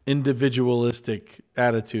individualistic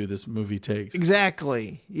attitude this movie takes.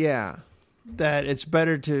 Exactly. Yeah. That it's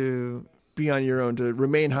better to be on your own, to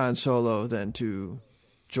remain Han Solo, than to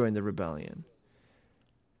join the rebellion.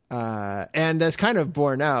 And that's kind of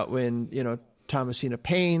borne out when, Thomasina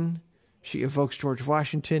Paine, she evokes George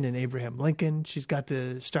Washington and Abraham Lincoln. She's got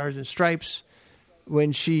the Stars and Stripes.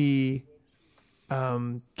 When she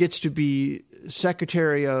gets to be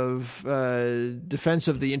Secretary of Defense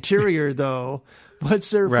of the Interior, though,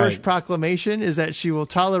 what's her first proclamation? Is that she will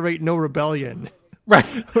tolerate no rebellion. Right.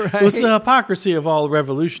 It's the hypocrisy of all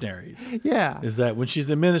revolutionaries. Yeah. Is that when she's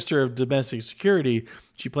the Minister of Domestic Security,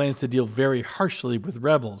 she plans to deal very harshly with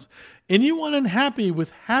rebels. Anyone unhappy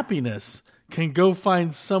with happiness can go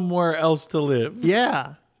find somewhere else to live.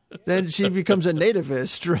 Yeah. Then she becomes a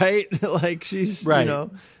nativist, right? Like she's,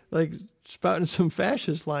 like spouting some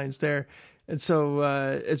fascist lines there. And so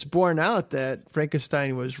it's borne out that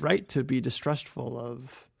Frankenstein was right to be distrustful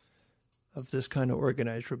of this kind of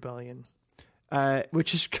organized rebellion.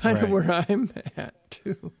 Which is kind of where I'm at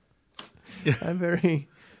too. Yeah. I'm very,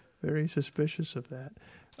 very suspicious of that.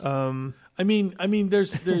 I mean,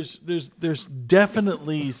 there's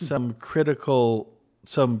definitely some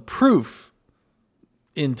proof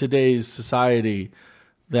in today's society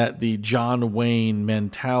that the John Wayne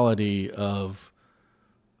mentality of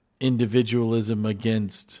individualism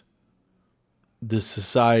against the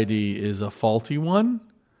society is a faulty one,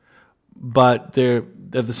 but at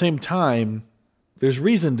the same time, there's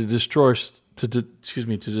reason to distrust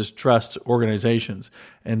organizations,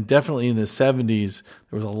 and definitely in the 70s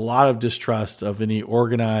there was a lot of distrust of any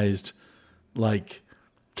organized, like,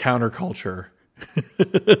 counterculture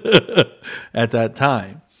at that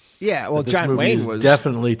time. Yeah, well, John Wayne was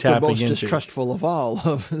definitely tapping the most into. Distrustful of all.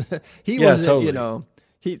 Totally.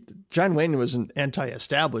 John Wayne was an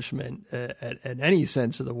anti-establishment in any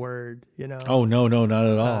sense of the word. Oh no, not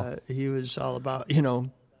at all. He was all about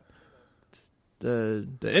the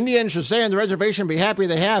Indians should stay on the reservation, be happy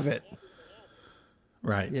they have it.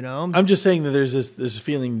 Right. I'm just saying that there's this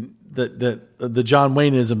feeling that the John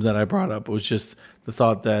Wayneism that I brought up was just the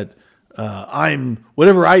thought that I'm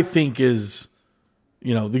whatever I think is,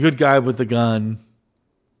 the good guy with the gun,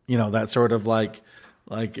 that sort of like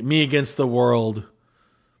me against the world.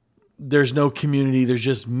 There's no community. There's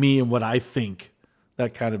just me and what I think.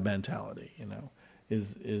 That kind of mentality,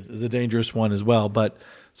 is a dangerous one as well. But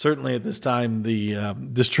certainly at this time, the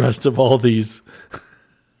distrust of all these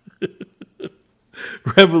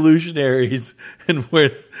revolutionaries and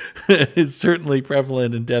where is certainly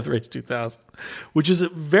prevalent in Death Race 2000, which is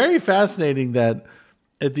very fascinating that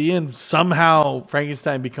at the end somehow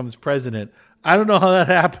Frankenstein becomes president. I don't know how that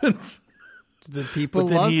happens. The people but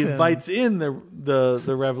then love he him. Invites in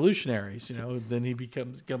the revolutionaries, then he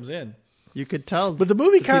comes in. You could tell, but the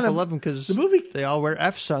movie kind of love him because they all wear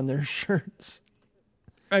F's on their shirts.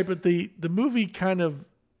 Right, but the movie kind of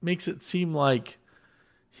makes it seem like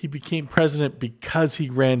he became president because he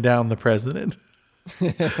ran down the president.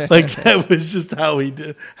 Like that was just how he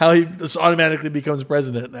just automatically becomes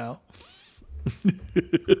president now.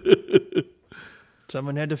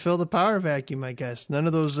 Someone had to fill the power vacuum, I guess. None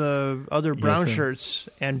of those other brown shirts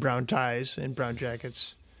and brown ties and brown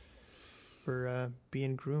jackets were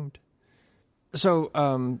being groomed. So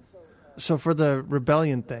for the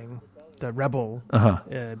rebellion thing, the rebel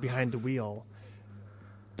behind the wheel,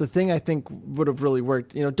 the thing I think would have really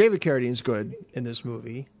worked. David Carradine's good in this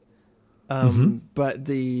movie, but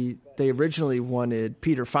they originally wanted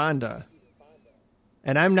Peter Fonda,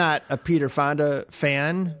 and I'm not a Peter Fonda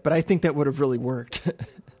fan, but I think that would have really worked.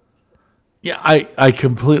 Yeah, I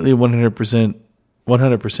completely 100%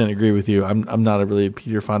 agree with you. I'm not really a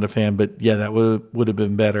Peter Fonda fan, but yeah, that would have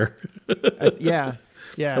been better. Yeah,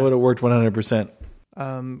 that would have worked 100%.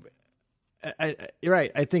 You're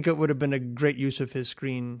right. I think it would have been a great use of his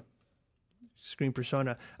screen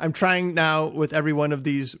persona. I'm trying now with every one of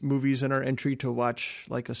these movies in our entry to watch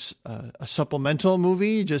like a supplemental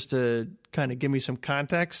movie just to kind of give me some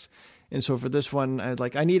context. And so for this one,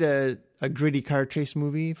 I need a gritty car chase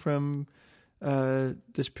movie from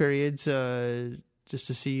this period just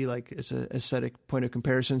to see like it's an aesthetic point of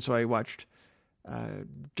comparison. So I watched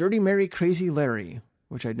Dirty Mary, Crazy Larry,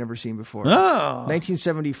 which I'd never seen before.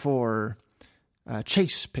 1974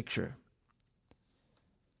 chase picture.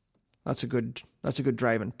 That's a good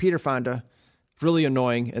driving. Peter Fonda, really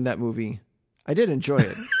annoying in that movie. I did enjoy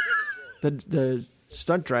it. The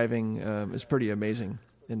stunt driving is pretty amazing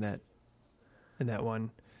in that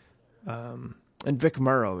one. And Vic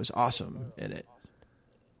Morrow is awesome in it.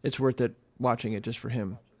 It's worth it watching it just for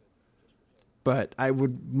him. But I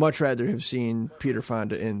would much rather have seen Peter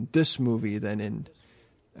Fonda in this movie than in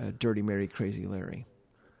Dirty Mary, Crazy Larry.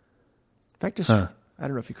 In fact, I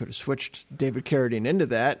don't know if you could have switched David Carradine into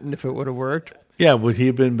that and if it would have worked. Yeah, would he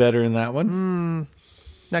have been better in that one?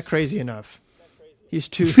 Not crazy enough. He's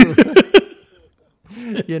too,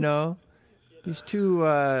 he's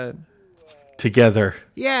too... together.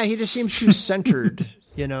 Yeah, he just seems too centered,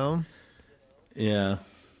 Yeah.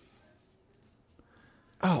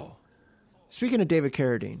 Oh, speaking of David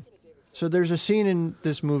Carradine, so there's a scene in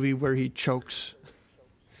this movie where he chokes,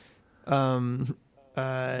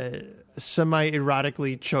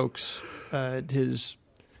 semi-erotically chokes his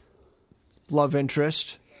love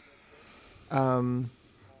interest.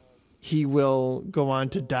 He will go on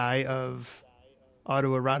to die of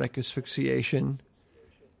autoerotic asphyxiation.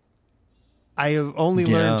 I have only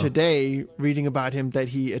learned today, reading about him, that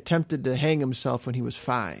he attempted to hang himself when he was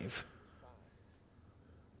 5.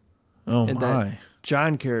 Oh, and my. That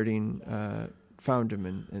John Carradine found him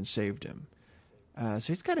and saved him. So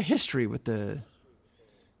he's got a history with the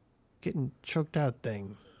getting choked out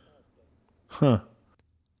thing. Huh.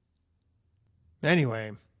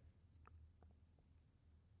 Anyway.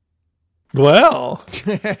 Well,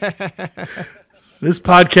 this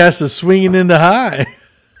podcast is swinging into high.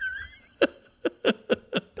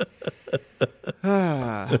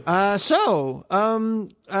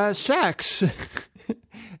 Sex.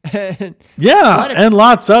 And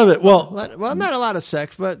lots of it. Well, not a lot of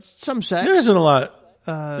sex, but some sex. There isn't a lot.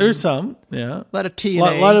 There's some, yeah. A lot of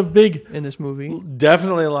TNA. A lot of big in this movie.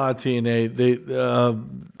 Definitely a lot of TNA. They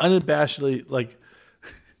unabashedly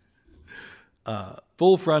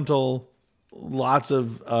full frontal. Lots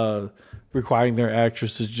of requiring their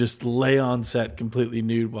actresses just lay on set completely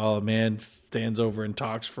nude while a man stands over and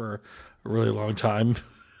talks for a really long time.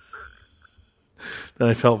 Then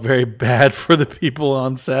I felt very bad for the people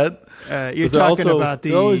on set. You're talking about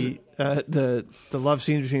the love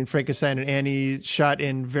scenes between Frankenstein and Annie shot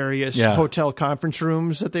in various hotel conference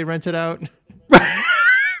rooms that they rented out.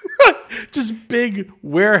 Just big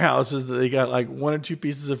warehouses that they got like 1 or 2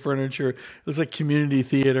 pieces of furniture. It was like community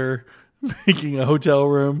theater making a hotel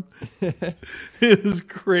room. It was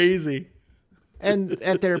crazy. And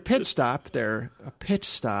at their pit stop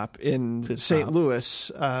in St.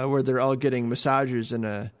 Louis, where they're all getting massages in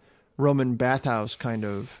a Roman bathhouse kind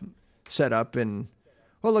of setup, and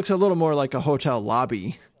what looks a little more like a hotel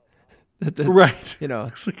lobby. Right.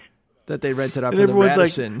 That they rented out for the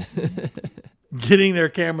Radisson. Getting their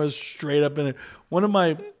cameras straight up in it.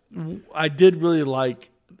 I did really like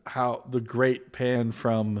how the great pan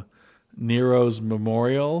from Nero's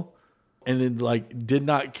memorial, and then did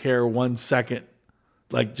not care 1 second,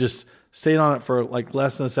 just stayed on it for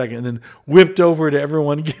less than a second, and then whipped over to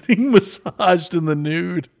everyone getting massaged in the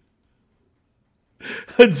nude,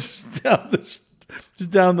 just down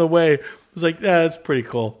the way. I was like, yeah, that's pretty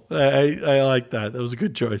cool. I like that. That was a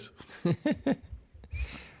good choice.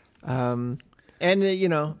 And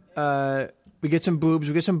we get some boobs,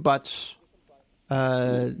 we get some butts.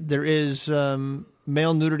 There is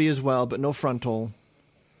male nudity as well, but no frontal,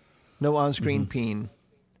 no on-screen peen.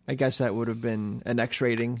 I guess that would have been an X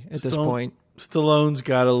rating at this point. Stallone's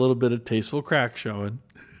got a little bit of tasteful crack showing.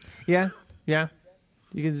 Yeah.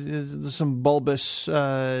 There's some bulbous,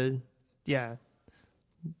 little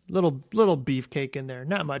beefcake in there.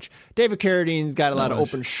 Not much. David Carradine's got a lot of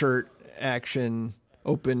open shirt action,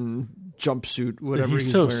 open jumpsuit, whatever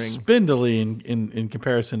he's wearing. He's so spindly in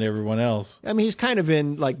comparison to everyone else. I mean, he's kind of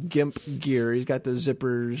in gimp gear. He's got the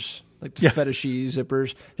zippers, the fetishy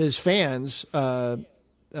zippers. His fans,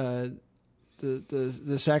 the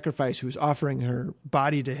sacrifice who's offering her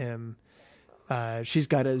body to him, she's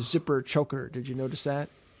got a zipper choker. Did you notice that?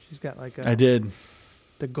 She's got I did.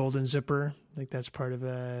 The golden zipper. That's part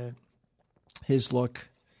of his look.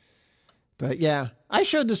 But yeah, I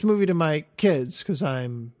showed this movie to my kids because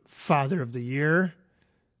I'm Father of the Year.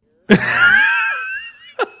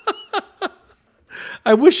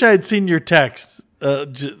 I wish I had seen your text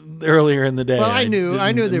earlier in the day. Well, I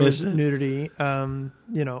knew there was nudity.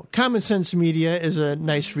 Common Sense Media is a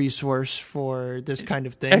nice resource for this kind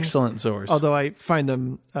of thing. Excellent source. Although I find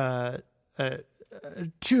them a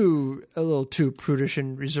little too prudish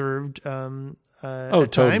and reserved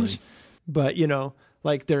at times. But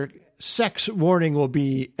like their sex warning will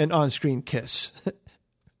be an on-screen kiss.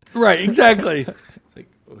 Right, exactly.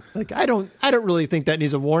 Like I don't really think that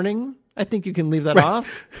needs a warning. I think you can leave that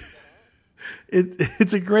off.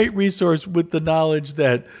 It's a great resource with the knowledge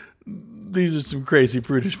that these are some crazy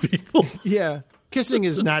prudish people. Yeah. Kissing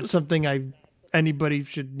is not something anybody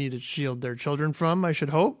should need to shield their children from, I should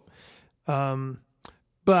hope.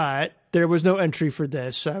 But there was no entry for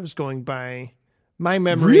this. I was going by my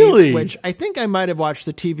memory, really? Which I think I might have watched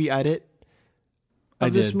the TV edit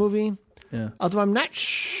of this movie. Yeah. Although I'm not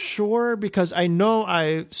sure because I know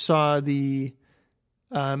I saw the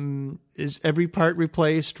is every part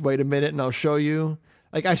replaced? Wait a minute and I'll show you.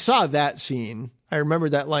 Like I saw that scene. I remember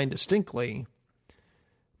that line distinctly.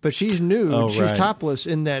 But she's nude. Oh, she's right. topless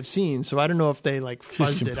in that scene. So I don't know if they like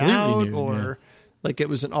fuzzed it out nude, or like it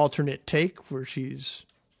was an alternate take where she's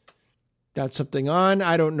got something on.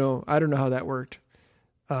 I don't know. I don't know how that worked.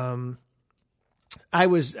 I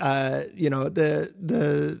was,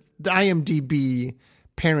 the IMDb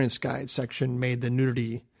Parents Guide section made the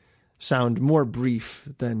nudity sound more brief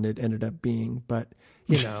than it ended up being, but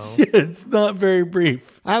it's not very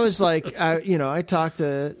brief. I was like, I talked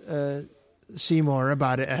to Seymour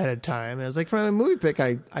about it ahead of time. And I was like, from a movie pick,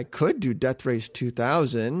 I could do Death Race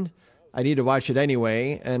 2000. I need to watch it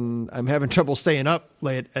anyway, and I'm having trouble staying up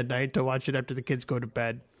late at night to watch it after the kids go to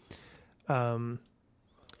bed.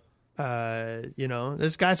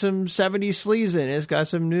 It's got some 70s sleaze in it. It's got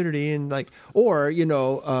some nudity and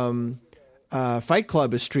Fight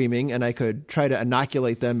Club is streaming, and I could try to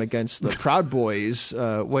inoculate them against the Proud Boys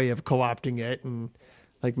way of co-opting it and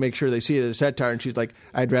like make sure they see it as satire. And she's like,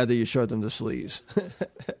 I'd rather you show them the sleaze.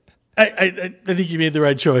 I think you made the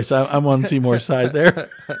right choice. I'm on Seymour's side there.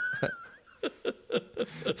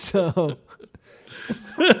 So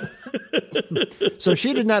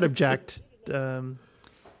she did not object.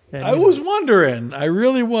 I was wondering. I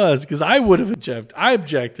really was, because I would have objected. I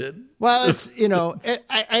objected. Well, it's I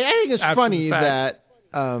think it's funny that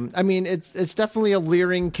it's definitely a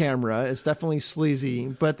leering camera. It's definitely sleazy,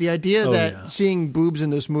 but the idea that seeing boobs in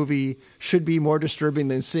this movie should be more disturbing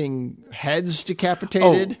than seeing heads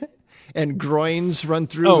decapitated and groins run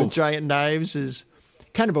through with giant knives is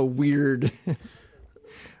kind of a weird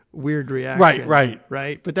reaction.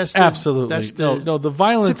 Right. But that's absolutely the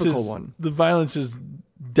violence typical is one. The violence is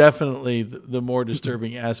definitely the more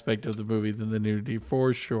disturbing aspect of the movie than the nudity,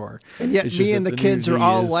 for sure. And yet me and the kids are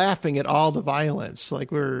all laughing at all the violence.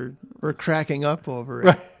 Like we're cracking up over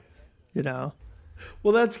it. Right.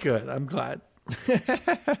 Well, that's good. I'm glad.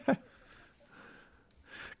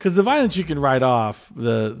 Because the violence you can write off.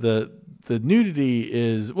 The nudity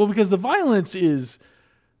is, because the violence is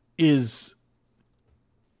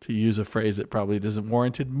to use a phrase that probably isn't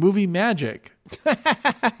warranted, movie magic.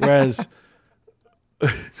 Whereas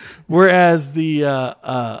the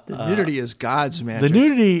nudity is God's magic.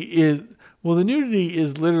 The nudity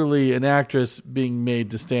is literally an actress being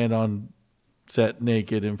made to stand on set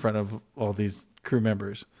naked in front of all these crew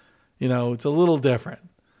members. It's a little different.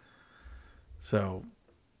 So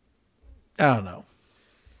I don't know.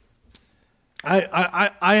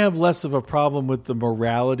 I have less of a problem with the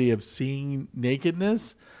morality of seeing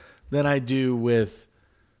nakedness than I do with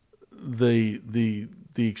the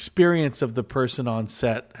experience of the person on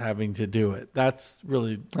set having to do it. That's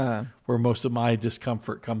really where most of my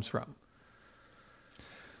discomfort comes from.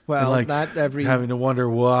 Well, not every having to wonder,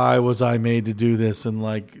 why was I made to do this? And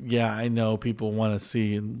I know people want to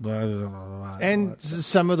see and blah, blah, blah, and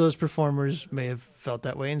some of those performers may have felt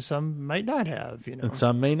that way and some might not have, And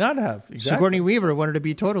some may not have. Exactly. Sigourney Weaver wanted to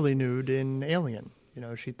be totally nude in Alien.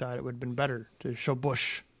 She thought it would have been better to show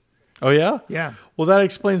bush. Oh yeah? Yeah. Well, that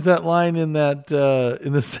explains that line in that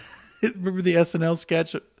remember the SNL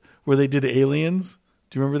sketch where they did Aliens?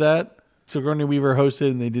 Do you remember that? Sigourney Weaver hosted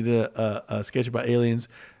and they did a sketch about aliens.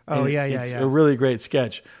 Oh, yeah. It's a really great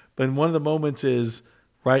sketch. But one of the moments is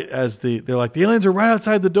right as they're like, the aliens are right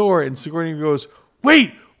outside the door, and Sigourney goes,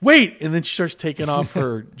 wait, and then she starts taking off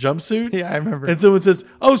her jumpsuit. Yeah, I remember. And someone says,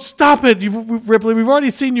 oh, stop it, Ripley, we've already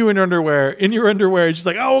seen you in your underwear. And she's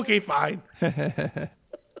like, oh, okay, fine.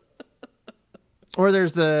 Or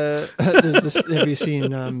there's this, have you seen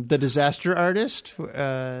The Disaster Artist?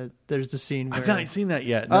 There's the scene where... I've not seen that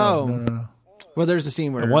yet. No. Well, there's the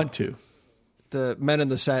scene where... I want to. the men in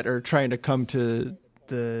the set are trying to come to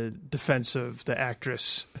the defense of the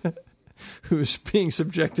actress who's being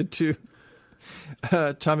subjected to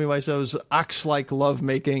Tommy Wiseau's ox-like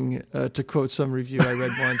lovemaking, to quote some review I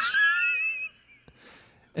read once.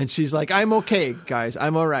 And she's like, I'm okay, guys.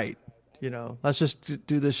 I'm all right. Let's just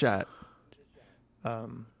do the shot.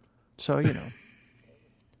 So,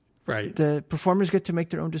 right. The performers get to make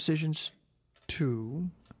their own decisions too.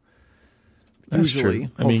 That's Usually,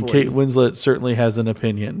 true. I mean, Kate Winslet certainly has an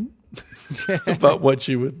opinion about what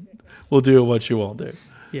she will do and what she won't do.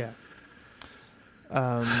 Yeah.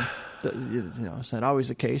 It's not always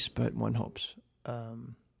the case, but one hopes.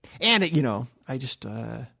 And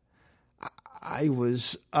I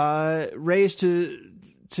was raised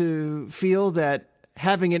to feel that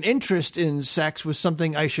having an interest in sex was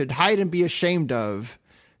something I should hide and be ashamed of,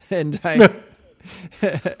 and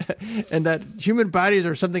and that human bodies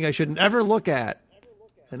are something I should never look at.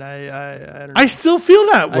 And I don't know. I still feel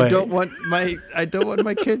that way. I don't want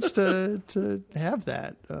my kids to have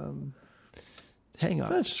that hang on.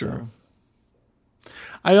 That's true. So.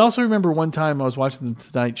 I also remember one time I was watching the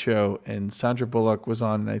Tonight Show and Sandra Bullock was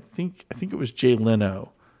on. I think it was Jay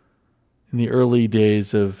Leno in the early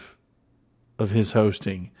days of his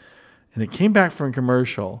hosting, and it came back from a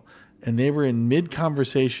commercial, and they were in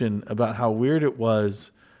mid-conversation about how weird it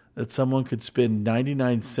was that someone could spend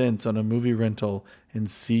 99 cents on a movie rental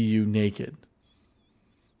and see you naked.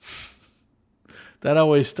 That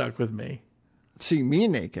always stuck with me. See me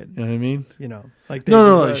naked. You know what I mean? Like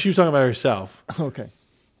no. She was talking about herself. Okay.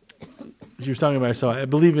 She was talking about herself. I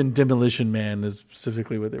believe in Demolition Man is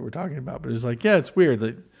specifically what they were talking about. But it's like, yeah, it's weird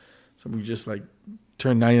that somebody just like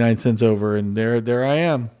turned 99 cents over and there I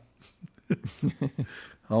am.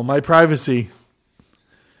 All my privacy.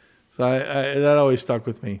 So I that always stuck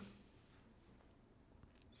with me.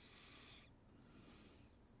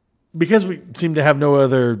 Because we seem to have no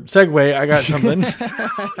other segue, I got something.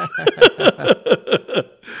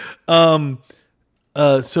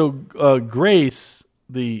 So Grace,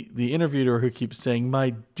 the interviewer who keeps saying,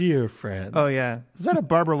 "My dear friend." Oh yeah, is that a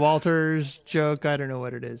Barbara Walters joke? I don't know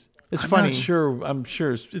what it is. It's funny. Not sure. I'm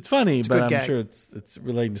sure it's funny, but I'm gag. sure it's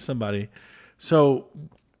relating to somebody. So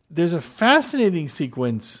there's a fascinating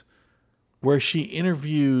sequence where she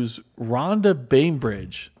interviews Rhonda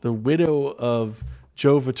Bainbridge, the widow of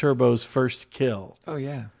Joe Viterbo's first kill. Oh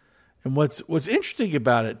yeah. And what's interesting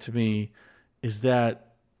about it to me is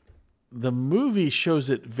that the movie shows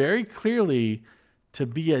it very clearly to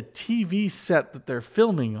be a TV set that they're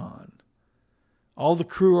filming on. All the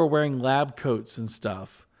crew are wearing lab coats and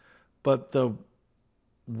stuff. But the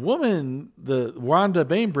woman, the Rhonda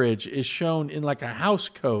Bainbridge, is shown in like a house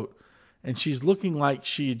coat, and she's looking like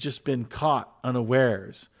she had just been caught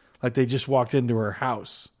unawares, like they just walked into her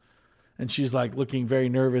house. And she's like looking very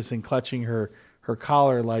nervous and clutching her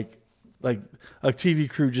collar like a TV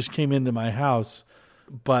crew just came into my house.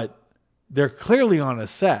 But they're clearly on a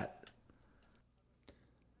set.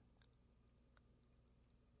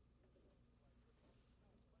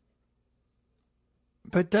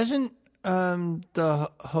 But doesn't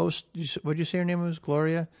the host, what did you say her name was,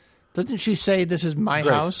 Gloria? Doesn't she say, "This is my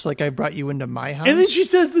house"? Like, I brought you into my house? And then she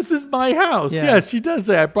says, "This is my house." Yeah. Yes, she does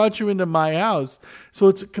say, "I brought you into my house." So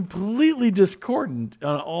it's completely discordant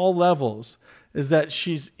on all levels. Is that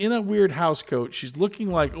she's in a weird house coat. She's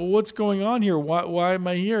looking like, "Oh, what's going on here? Why am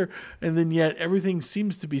I here?" And then yet everything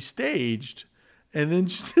seems to be staged. And then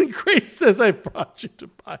Grace says, "I brought you to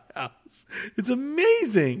my house." It's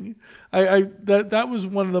amazing. That was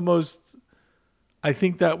one of the most. I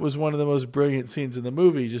think that was one of the most brilliant scenes in the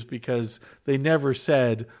movie, just because they never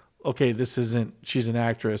said, "Okay, she's an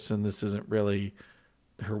actress, and this isn't really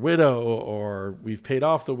her widow, or we've paid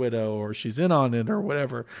off the widow, or she's in on it, or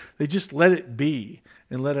whatever." They just let it be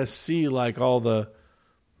and let us see like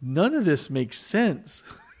none of this makes sense.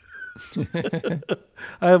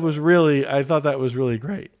 I thought that was really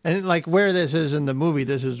great. And like where this is in the movie,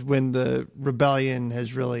 this is when the rebellion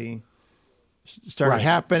has really started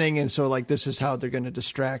happening, and so like this is how they're going to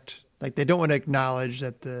distract. Like they don't want to acknowledge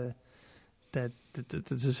that that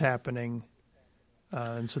this is happening,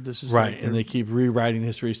 and so this is right. Like and they keep rewriting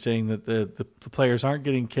history, saying that the players aren't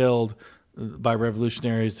getting killed by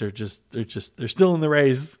revolutionaries. They're still in the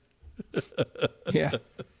race. Yeah.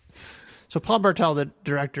 So Paul Bartel, the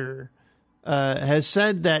director, has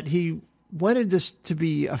said that he wanted this to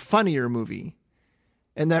be a funnier movie,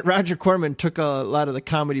 and that Roger Corman took a lot of the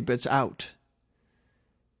comedy bits out.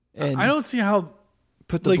 And I don't see how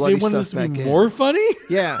put the bloody they wanted stuff this to back be in. more funny.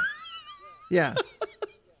 Yeah, yeah.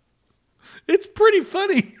 It's pretty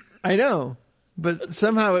funny. I know. But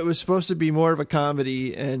somehow it was supposed to be more of a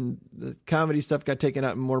comedy, and the comedy stuff got taken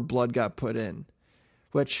out and more blood got put in,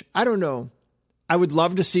 which I don't know. I would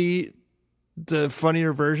love to see the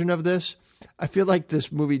funnier version of this. I feel like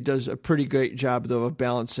this movie does a pretty great job, though, of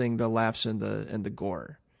balancing the laughs and the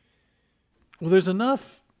gore. Well, there's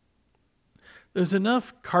enough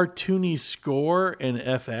cartoony score and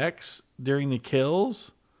FX during the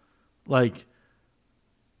kills, like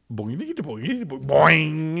boing, boing,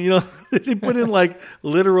 boing. You know, they put in like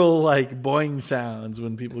literal like boing sounds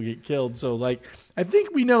when people get killed. So like, I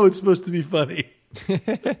think we know it's supposed to be funny.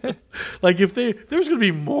 Like if there's going to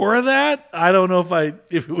be more of that, I don't know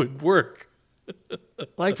if it would work.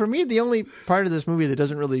 Like for me, the only part of this movie that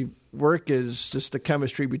doesn't really work is just the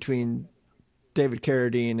chemistry between David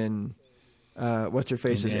Carradine and what's her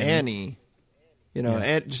face is Annie. You know,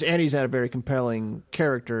 Yeah. Annie's not a very compelling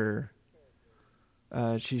character.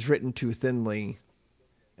 She's written too thinly,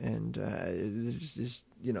 and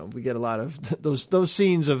we get a lot of those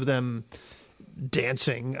scenes of them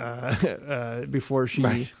dancing before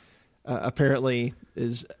she apparently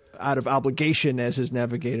is out of obligation as his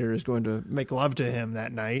navigator is going to make love to him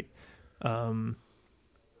that night.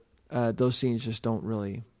 Those scenes just don't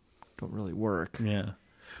really work. Yeah,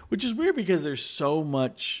 which is weird because there's so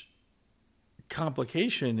much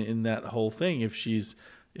complication in that whole thing. If she's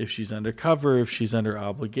undercover, if she's under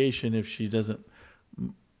obligation, if she doesn't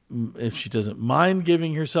mind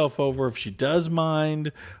giving herself over, if she does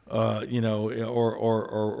mind, or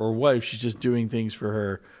what, if she's just doing things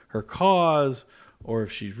for her cause, or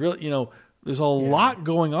if she's really, there's a lot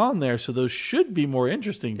going on there. So those should be more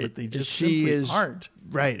interesting, but they just simply aren't.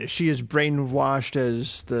 Right. She is brainwashed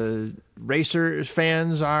as the racer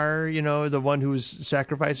fans are, the one who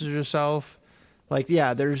sacrifices herself. Like,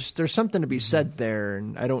 yeah, there's something to be said there,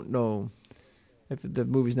 and I don't know if the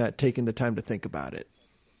movie's not taking the time to think about it,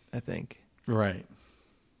 I think. Right.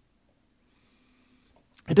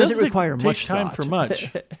 It doesn't require take much time thought. for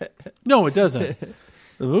much. No, it doesn't.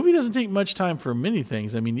 The movie doesn't take much time for many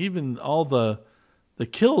things. I mean, even all the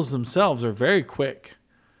kills themselves are very quick.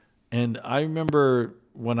 And I remember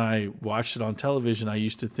when I watched it on television, I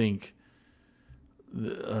used to think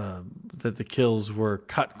that the kills were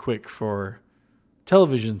cut quick for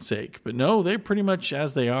television's sake. But no, they're pretty much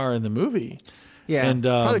as they are in the movie. Yeah, and,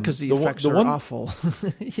 probably because the effects are awful.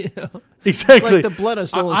 Exactly. Like the blood on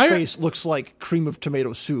Stallone's face looks like cream of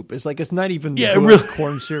tomato soup. It's like it's not even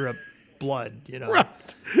corn syrup blood. Right.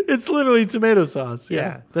 It's literally tomato sauce.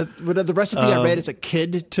 Yeah. The recipe I read is a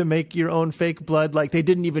kid to make your own fake blood. Like they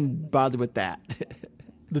didn't even bother with that.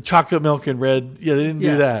 The chocolate milk and red. Yeah, they didn't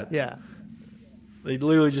do that. Yeah. They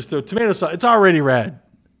literally just throw tomato sauce. It's already red.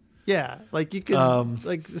 Yeah, like you can,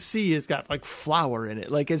 like the sea has got like flour in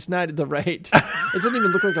it. Like it's not the right. It doesn't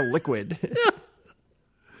even look like a liquid.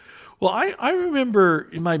 Well, I remember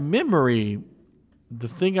in my memory, the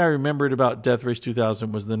thing I remembered about Death Race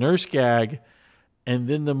 2000 was the nurse gag, and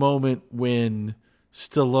then the moment when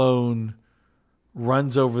Stallone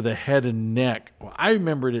runs over the head and neck. Well, I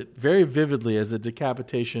remembered it very vividly as a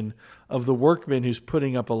decapitation of the workman who's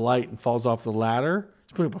putting up a light and falls off the ladder.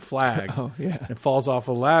 He's putting up a flag. Oh, yeah. And falls off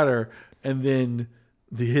a ladder. And then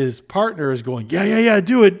his partner is going, yeah,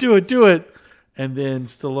 do it. And then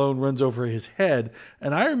Stallone runs over his head.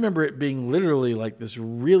 And I remember it being literally like this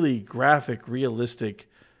really graphic, realistic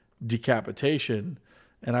decapitation.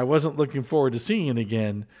 And I wasn't looking forward to seeing it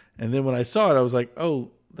again. And then when I saw it, I was like,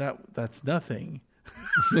 oh, that's nothing.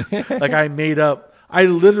 Like I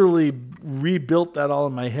literally rebuilt that all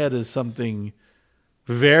in my head as something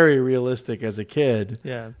very realistic as a kid.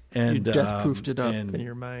 Yeah. And you death-proofed it up in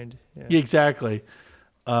your mind. Yeah. Exactly.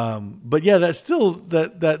 But yeah,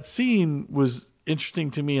 that scene was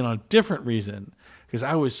interesting to me on a different reason, because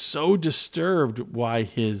I was so disturbed why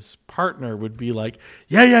his partner would be like,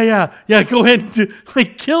 yeah, go ahead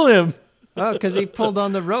and kill him. Oh, because he pulled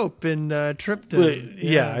on the rope and tripped him.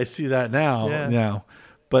 Yeah, I see that now. Yeah. Now,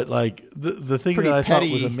 but like the thing Pretty that I thought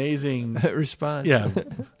petty was amazing response. Yeah,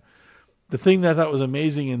 the thing that I thought was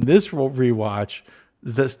amazing in this rewatch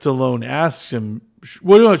is that Stallone asks him,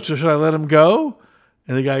 "What? Should I let him go?"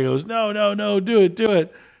 And the guy goes, "No, do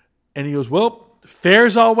it." And he goes, "Well,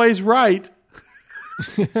 fair's always right,"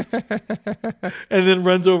 and then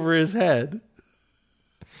runs over his head.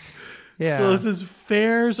 Yeah. So this is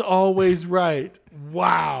fair's always right.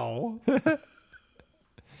 Wow.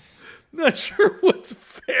 Not sure what's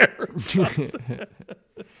fair.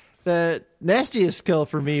 The nastiest kill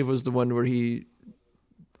for me was the one where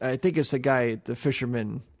I think it's the guy, the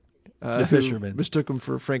fisherman. Who mistook him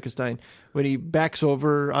for Frankenstein. When he backs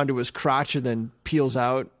over onto his crotch and then peels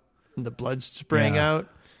out and the blood's spraying out.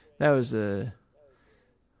 That was a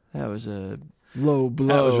Low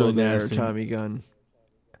blow was really there, nasty. Tommy gun.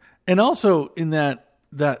 And also in that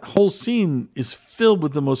whole scene is filled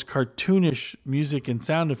with the most cartoonish music and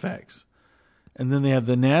sound effects. And then they have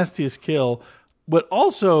the nastiest kill, but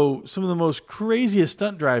also some of the most craziest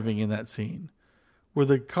stunt driving in that scene, where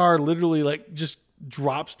the car literally like just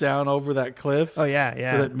drops down over that cliff. Oh yeah.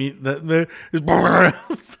 It's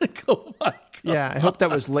like, oh my God. Yeah, I hope that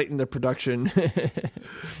was late in the production.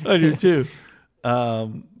 I do too. My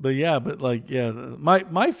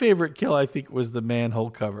favorite kill I think was the manhole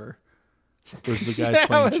cover. Was the guys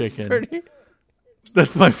playing chicken.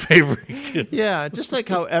 That's my favorite kill. Yeah, just like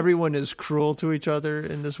how everyone is cruel to each other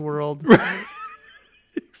in this world. Right.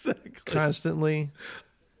 Exactly. Constantly.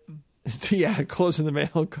 Yeah, closing the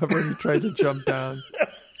manhole cover and he tries to jump down.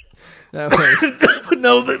 That way. But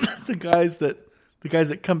no, the guys that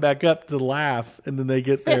come back up to laugh and then they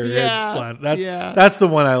get their heads splat. That's the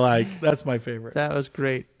one I like. That's my favorite. That was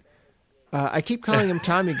great. I keep calling him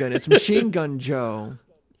Tommy Gun. It's Machine Gun Joe.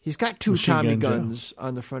 He's got two Tommy guns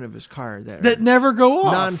on the front of his car that never go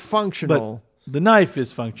off. Non-functional. But the knife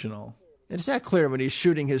is functional. It's not clear when he's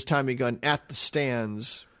shooting his Tommy gun at the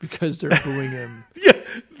stands because they're booing him. Yeah,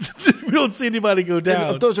 we don't see anybody go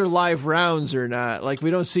down. If those are live rounds or not. Like, we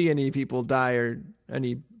don't see any people die or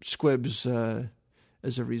any squibs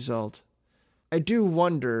as a result. I do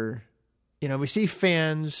wonder, we see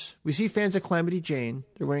fans of Calamity Jane.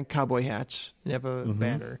 They're wearing cowboy hats and have a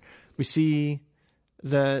banner. We see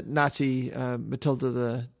the Nazi Matilda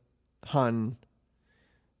the Hun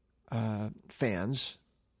fans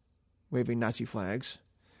waving Nazi flags.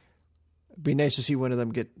 It'd be nice to see one of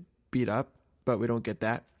them get beat up, but we don't get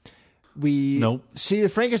that. We see the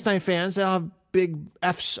Frankenstein fans. They'll have big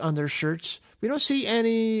F's on their shirts. We don't see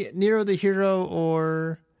any Nero the Hero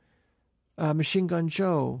or Machine Gun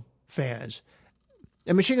Joe fans.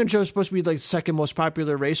 And Machine Gun Joe is supposed to be like the second most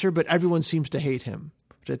popular racer, but everyone seems to hate him,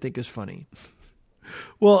 which I think is funny.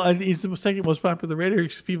 Well, he's the second most popular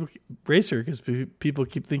racer because people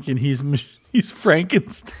keep thinking he's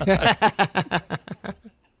Frankenstein.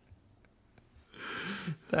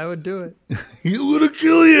 That would do it. He would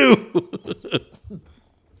kill you.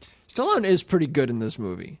 Stallone is pretty good in this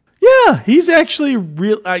movie. Yeah, he's actually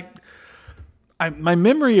real. My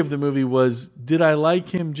memory of the movie was, did I like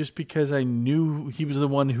him just because I knew he was the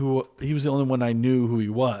only one I knew who he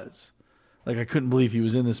was. Like, I couldn't believe he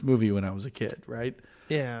was in this movie when I was a kid, right?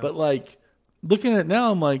 Yeah. But, like, looking at it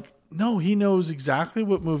now, I'm like, no, he knows exactly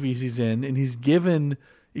what movies he's in, and he's given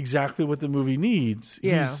exactly what the movie needs.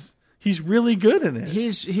 Yeah. He's really good in it.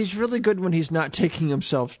 He's really good when he's not taking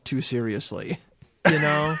himself too seriously,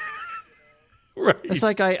 Right. It's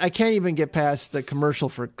like I can't even get past the commercial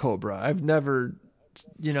for Cobra. I've never,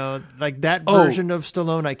 like that version of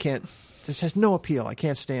Stallone, I can't. This has no appeal. I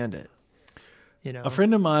can't stand it. A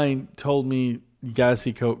friend of mine told me, you gotta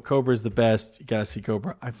see Cobra's the best. You gotta see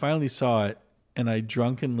Cobra. I finally saw it, and I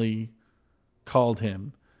drunkenly called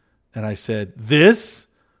him, and I said, "This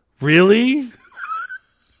really?"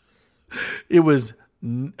 It was.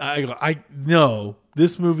 I no.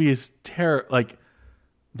 This movie is terrible. Like,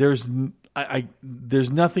 there's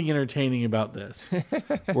nothing entertaining about this.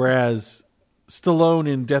 Whereas Stallone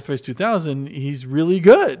in Death Race 2000, he's really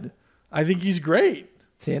good. I think he's great.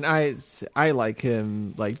 See, and I like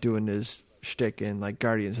him like doing his shtick in like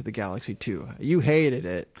Guardians of the Galaxy 2. You hated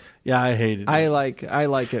it. Yeah, I hated it. I like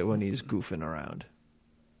it when he's goofing around.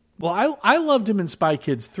 Well, I loved him in Spy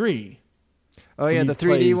Kids 3. Oh yeah, the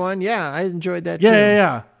 3D one. Yeah, I enjoyed that too.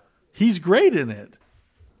 Yeah. He's great in it.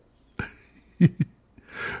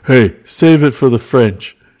 Hey, save it for the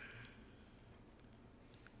French.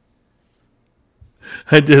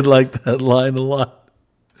 I did like that line a lot.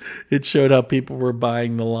 It showed how people were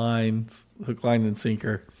buying the lines, hook, line, and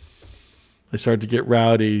sinker. They started to get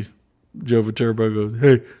rowdy. Joe Viterbo goes,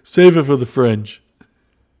 "Hey, save it for the French."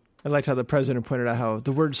 I liked how the president pointed out how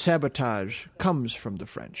the word sabotage comes from the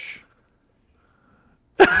French,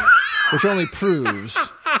 which only proves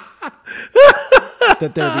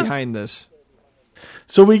that they're behind this.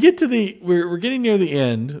 So we get to we're getting near the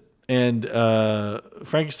end, and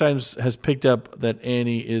Frankenstein has picked up that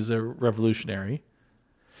Annie is a revolutionary,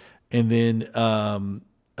 and then kind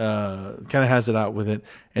of has it out with it,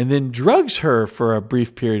 and then drugs her for a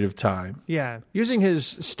brief period of time. Yeah, using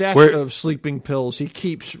his stash of sleeping pills, he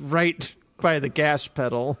keeps right by the gas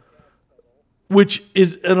pedal, which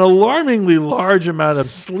is an alarmingly large amount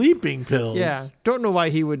of sleeping pills. Yeah, don't know why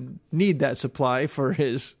he would need that supply for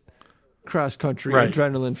his cross-country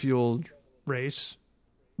adrenaline-fueled race.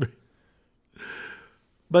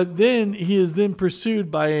 But then he is then pursued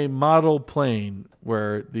by a model plane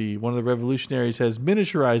where one of the revolutionaries has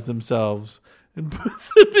miniaturized themselves and put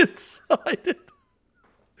them inside it.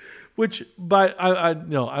 Which,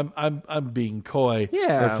 I'm being coy,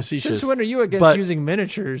 or facetious. Since when are you against using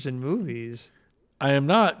miniatures in movies? I am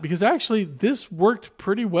not, because actually this worked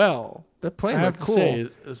pretty well. The plane looked cool.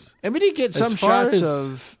 And we did get some shots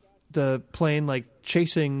of the plane like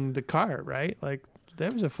chasing the car, right? Like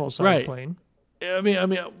that was a full size plane. I mean,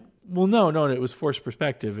 well, no, it was forced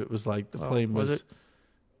perspective. It was like the plane was it?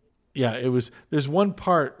 Yeah, it was. There's one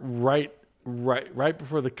part right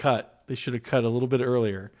before the cut. They should have cut a little bit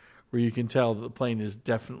earlier, where you can tell that the plane is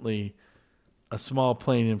definitely a small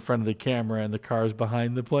plane in front of the camera and the car's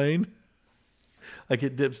behind the plane. Like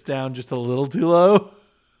it dips down just a little too low.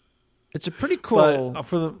 It's a pretty cool. But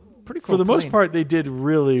for the most part, they did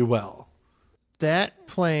really well. That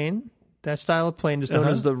plane, that style of plane, is known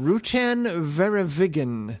as the Rutan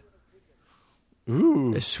Verevigen.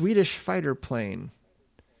 Ooh, a Swedish fighter plane.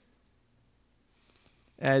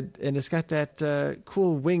 And it's got that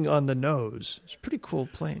cool wing on the nose. It's a pretty cool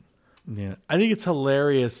plane. Yeah, I think it's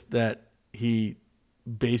hilarious that he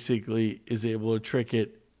basically is able to trick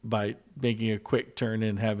it by making a quick turn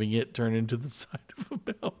and having it turn into the side of a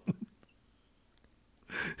mountain.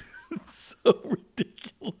 It's so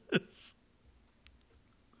ridiculous.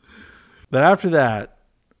 But after that,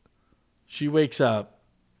 she wakes up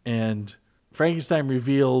and Frankenstein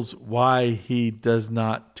reveals why he does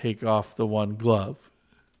not take off the one glove.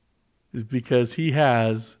 Is because he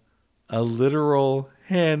has a literal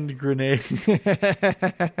hand grenade.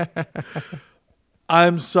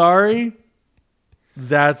 I'm sorry.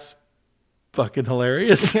 That's fucking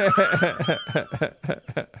hilarious.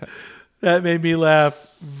 That made me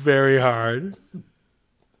laugh very hard.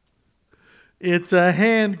 It's a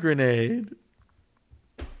hand grenade.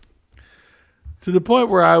 To the point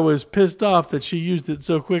where I was pissed off that she used it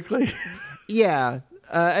so quickly. Yeah.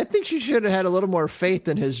 I think she should have had a little more faith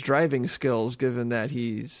in his driving skills, given that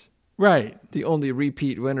he's the only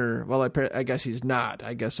repeat winner. Well, I guess he's not.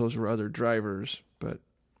 I guess those were other drivers, but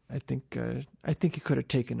I think he could have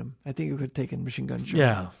taken him. I think he could have taken Machine Gun Joe.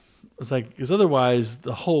 Yeah, it's like because otherwise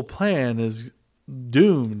the whole plan is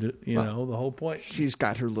doomed. The whole point. She's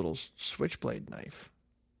got her little switchblade knife.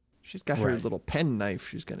 She's got her little pen knife.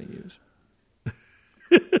 She's going to use.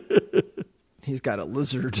 He's got a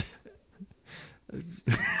lizard.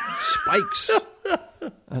 Spikes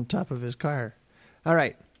on top of his car. All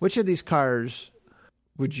right. Which of these cars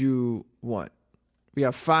would you want? We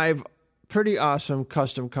have 5 pretty awesome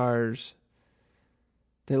custom cars.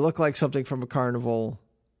 They look like something from a carnival.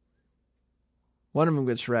 One of them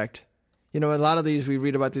gets wrecked. A lot of these, we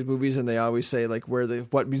read about these movies and they always say like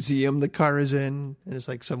what museum the car is in. And it's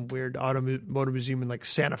like some weird automotive museum in like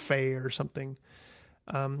Santa Fe or something.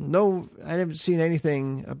 No, I haven't seen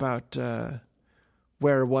anything about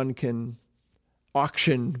where one can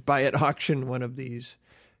buy at auction one of these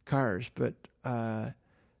cars. But that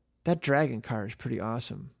dragon car is pretty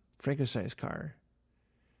awesome. Frankenstein's car.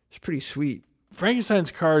 It's pretty sweet.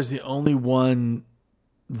 Frankenstein's car is the only one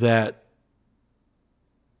that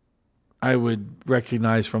I would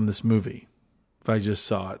recognize from this movie. If I just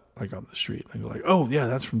saw it like on the street, I go like, "Oh yeah,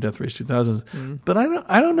 that's from Death Race 2000." Mm-hmm. But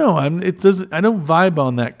I don't know. I don't vibe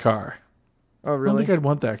on that car. Oh really? I don't think I'd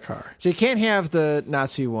want that car. So you can't have the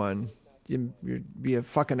Nazi one. You'd be a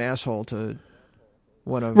fucking asshole to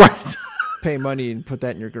want to pay money and put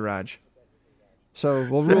that in your garage. So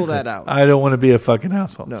we'll rule that out. I don't want to be a fucking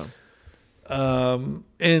asshole. No.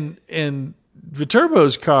 And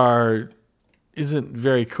Viterbo's car isn't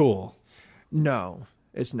very cool. No,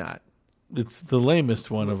 it's not. It's the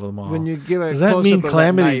lamest one of them all. When you give a close-up of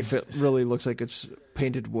that knife, it really looks like it's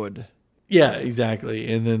painted wood. Yeah,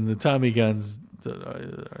 exactly. And then the Tommy guns,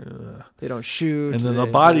 they don't shoot. And then the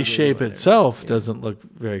body shape itself doesn't look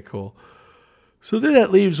very cool. So then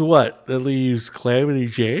that leaves what? That leaves Calamity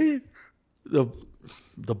Jane, the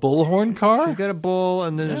bullhorn car. She's got a bull,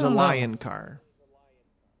 and then there's a lion car.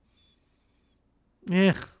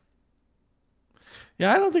 Yeah.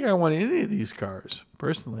 Yeah, I don't think I want any of these cars,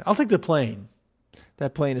 personally. I'll take the plane.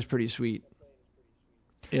 That plane is pretty sweet.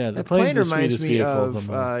 Yeah, the plane reminds me of,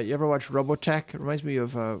 you ever watch Robotech? It reminds me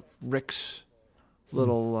of Rick's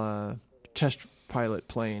little test pilot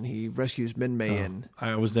plane. He rescues Min-May in.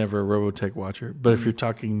 I was never a Robotech watcher. But if you're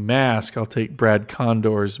talking mask, I'll take Brad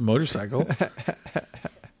Condor's motorcycle.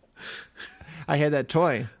 I had that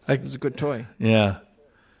toy. It was a good toy. Yeah,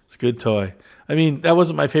 it's a good toy. I mean, that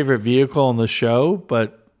wasn't my favorite vehicle on the show,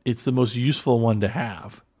 but it's the most useful one to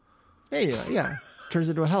have. Hey, yeah. Turns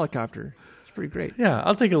into a helicopter. It's pretty great. Yeah,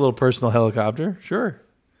 I'll take a little personal helicopter. Sure.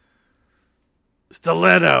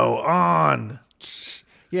 Stiletto on.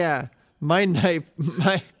 Yeah. My knife,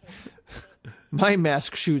 My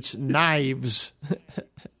mask shoots knives.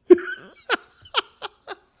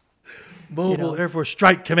 Mobile Air Force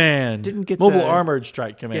Strike Command. Didn't get Mobile the- Armored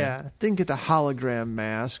Strike Command. Yeah, didn't get the hologram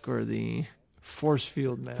mask or the force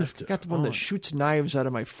field mask. Got the one that shoots knives out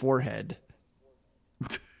of my forehead.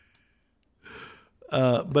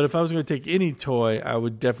 But if I was going to take any toy, I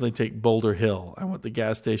would definitely take Boulder Hill. I want the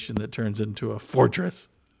gas station that turns into a fortress.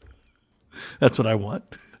 That's what I want.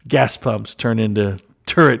 Gas pumps turn into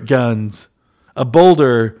turret guns. A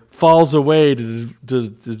boulder falls away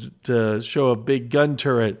to show a big gun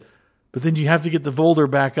turret, but then you have to get the boulder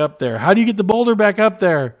back up there. How do you get the boulder back up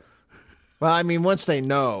there? Well, I mean, once they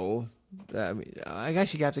know, I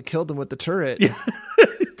guess you have to kill them with the turret. Yeah.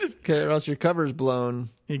 Or else your cover's blown.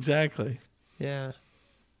 Exactly. Yeah.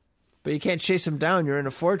 But you can't chase them down. You're in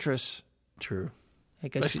a fortress. True. I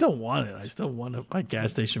guess I still want it. I still want my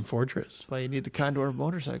gas station fortress. That's why you need the Condor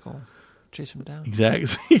motorcycle. Chase them down. Exactly.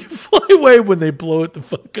 So you fly away when they blow it the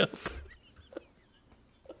fuck up.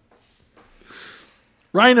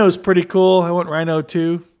 Rhino's pretty cool. I want Rhino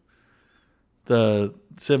too. The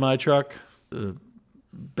semi truck, the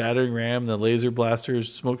battering ram, the laser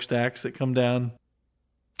blasters, smokestacks that come down.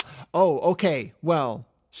 Oh, okay. Well,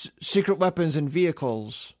 secret weapons and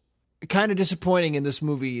vehicles. Kind of disappointing in this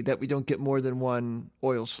movie that we don't get more than one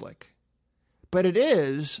oil slick. But it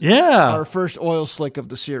is our first oil slick of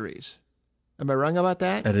the series. Am I wrong about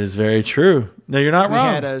that? That is very true. No, you're not wrong.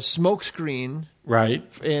 We had a smoke screen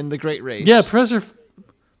in The Great Race. Yeah,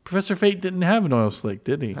 Professor Fate didn't have an oil slick,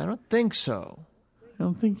 did he? I don't think so. I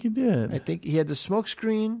don't think he did. I think he had the smoke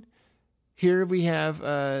screen. Here we have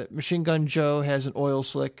Machine Gun Joe has an oil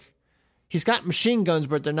slick. He's got machine guns,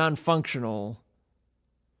 but they're non-functional.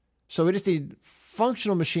 So we just need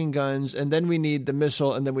functional machine guns, and then we need the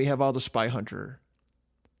missile, and then we have all the Spy Hunter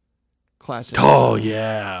classic. Oh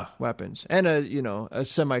yeah, weapons, and a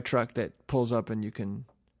semi truck that pulls up and you can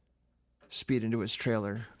speed into its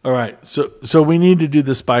trailer. All right, so we need to do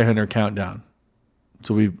the Spy Hunter countdown.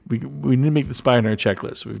 So we need to make the Spy Hunter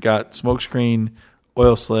checklist. We've got smokescreen,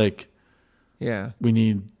 oil slick. Yeah, we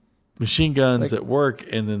need machine guns that work,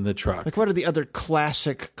 and then the truck. Like what are the other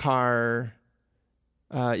classic car?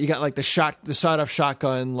 You got like the sawed-off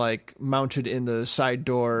shotgun, like mounted in the side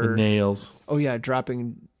door. The nails. Oh yeah,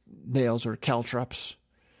 dropping nails or caltrops.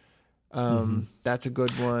 That's a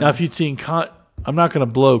good one. Now, if you'd seen, I'm not going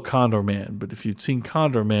to blow Condor Man, but if you'd seen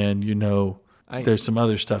Condor Man, there's some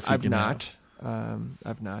other stuff you can have.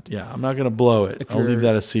 I've not. Yeah, I'm not going to blow it. I'll leave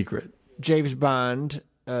that a secret. James Bond,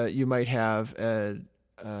 you might have a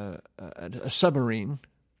submarine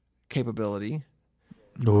capability.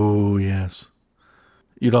 Oh yes.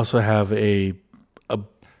 You'd also have a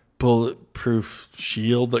bulletproof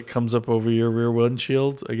shield that comes up over your rear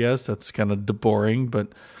windshield, I guess. That's kind of boring. But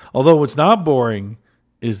although what's not boring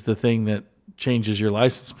is the thing that changes your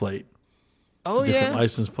license plate. Oh, different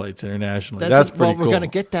license plates internationally. That's pretty cool. We're going to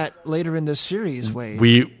get that later in this series, Wade.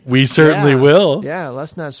 We certainly will. Yeah,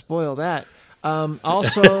 let's not spoil that.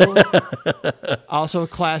 Also, a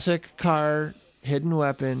classic car, hidden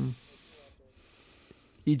weapon,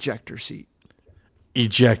 ejector seat.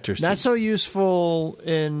 Not so useful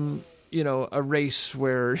in, a race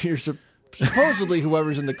where you're supposedly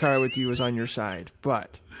whoever's in the car with you is on your side,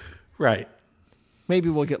 but right. Maybe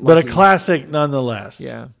we'll get But lucky. a classic nonetheless.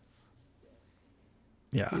 Yeah.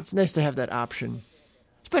 Yeah. It's nice to have that option.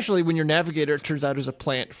 Especially when your navigator turns out is a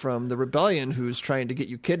plant from the rebellion who's trying to get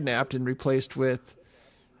you kidnapped and replaced with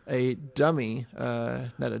a dummy.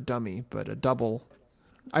 Not a dummy, but a double.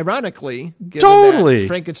 Ironically, given that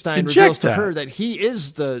Frankenstein reveals to her that he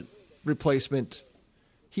is the replacement.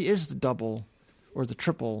 He is the double or the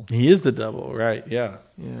triple. He is the double, right? Yeah.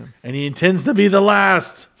 Yeah. And he intends to be the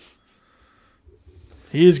last.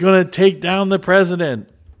 He is going to take down the president.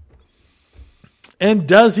 And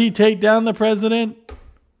does he take down the president?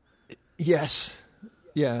 Yes.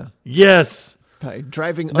 Yeah. Yes. By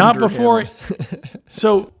driving not under before. him.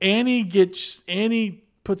 So Annie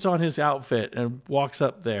puts on his outfit and walks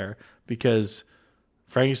up there because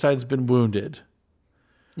Frankenstein's been wounded.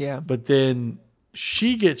 Yeah. But then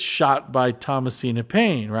she gets shot by Thomasina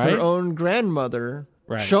Payne, right? Her own grandmother,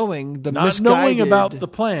 right. Showing the not knowing about the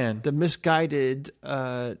plan, the misguided,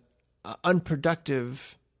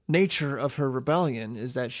 unproductive nature of her rebellion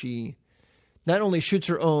is that she not only shoots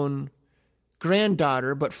her own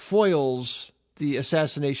granddaughter, but foils the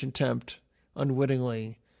assassination attempt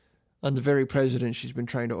unwittingly on the very president she's been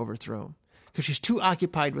trying to overthrow. Because she's too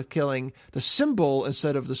occupied with killing the symbol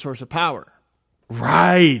instead of the source of power.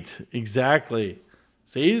 Right, exactly.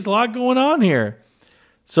 See, there's a lot going on here.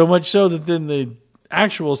 So much so that then the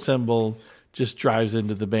actual symbol just drives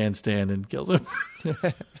into the bandstand and kills him.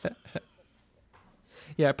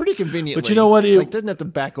 Yeah, pretty conveniently. But you know what? Doesn't have to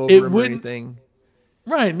back over him or anything.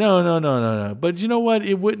 Right. No. But you know what?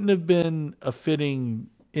 It wouldn't have been a fitting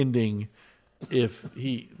ending if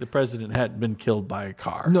the president hadn't been killed by a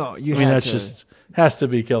car. No, just has to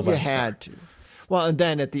be killed by a car. You had to. Well, and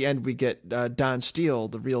then at the end we get Don Steele.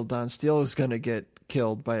 The real Don Steele is going to get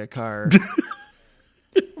killed by a car.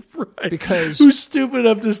 Right. Because who's stupid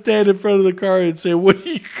enough to stand in front of the car and say, "What are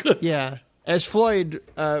you gonna?" Yeah, as Floyd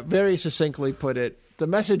very succinctly put it, the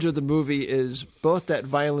message of the movie is both that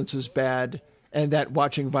violence is bad and that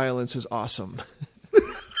watching violence is awesome.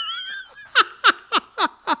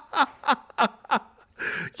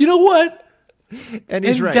 You know what? And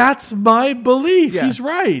he's right. That's my belief. Yeah. He's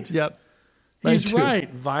right. Yep. He's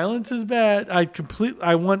right. Violence is bad.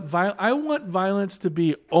 I want violence to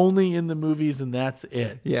be only in the movies, and that's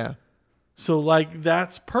it. Yeah. So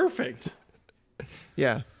that's perfect.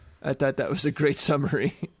 Yeah. I thought that was a great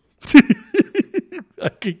summary. I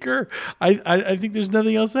concur. I think there's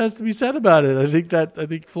nothing else that has to be said about it. I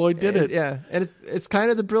think Floyd did it. Yeah. And it's kind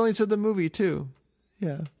of the brilliance of the movie too.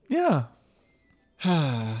 Yeah. Yeah.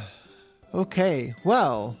 Okay.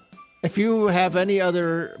 Well, if you have any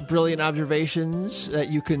other brilliant observations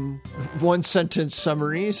that you can one-sentence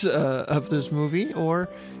summaries of this movie or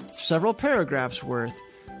several paragraphs worth,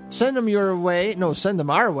 send them your way. No, send them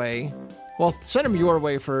our way. Well, send them your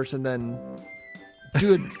way first and then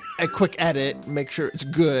do a quick edit, make sure it's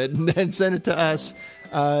good, and then send it to us.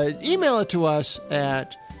 Email it to us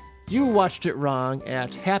at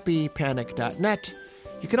youwatcheditwrong@happypanic.net.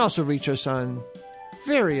 You can also reach us on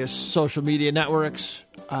various social media networks.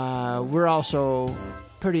 We're also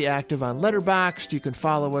pretty active on Letterboxd. You can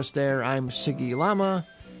follow us there. I'm Siggy Lama.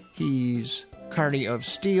 He's Carney of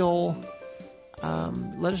Steel.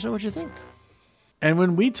 Let us know what you think. And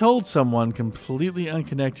when we told someone completely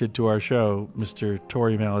unconnected to our show, Mr.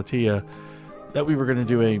 Tori Malatia, that we were going to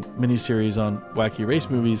do a miniseries on wacky race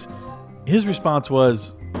movies, his response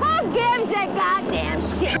was, Who gives a goddamn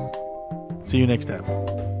shit? "See you next time."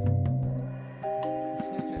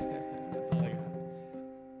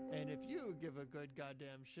 And if you give a good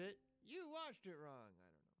goddamn shit, you watched it wrong.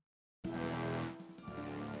 I don't know.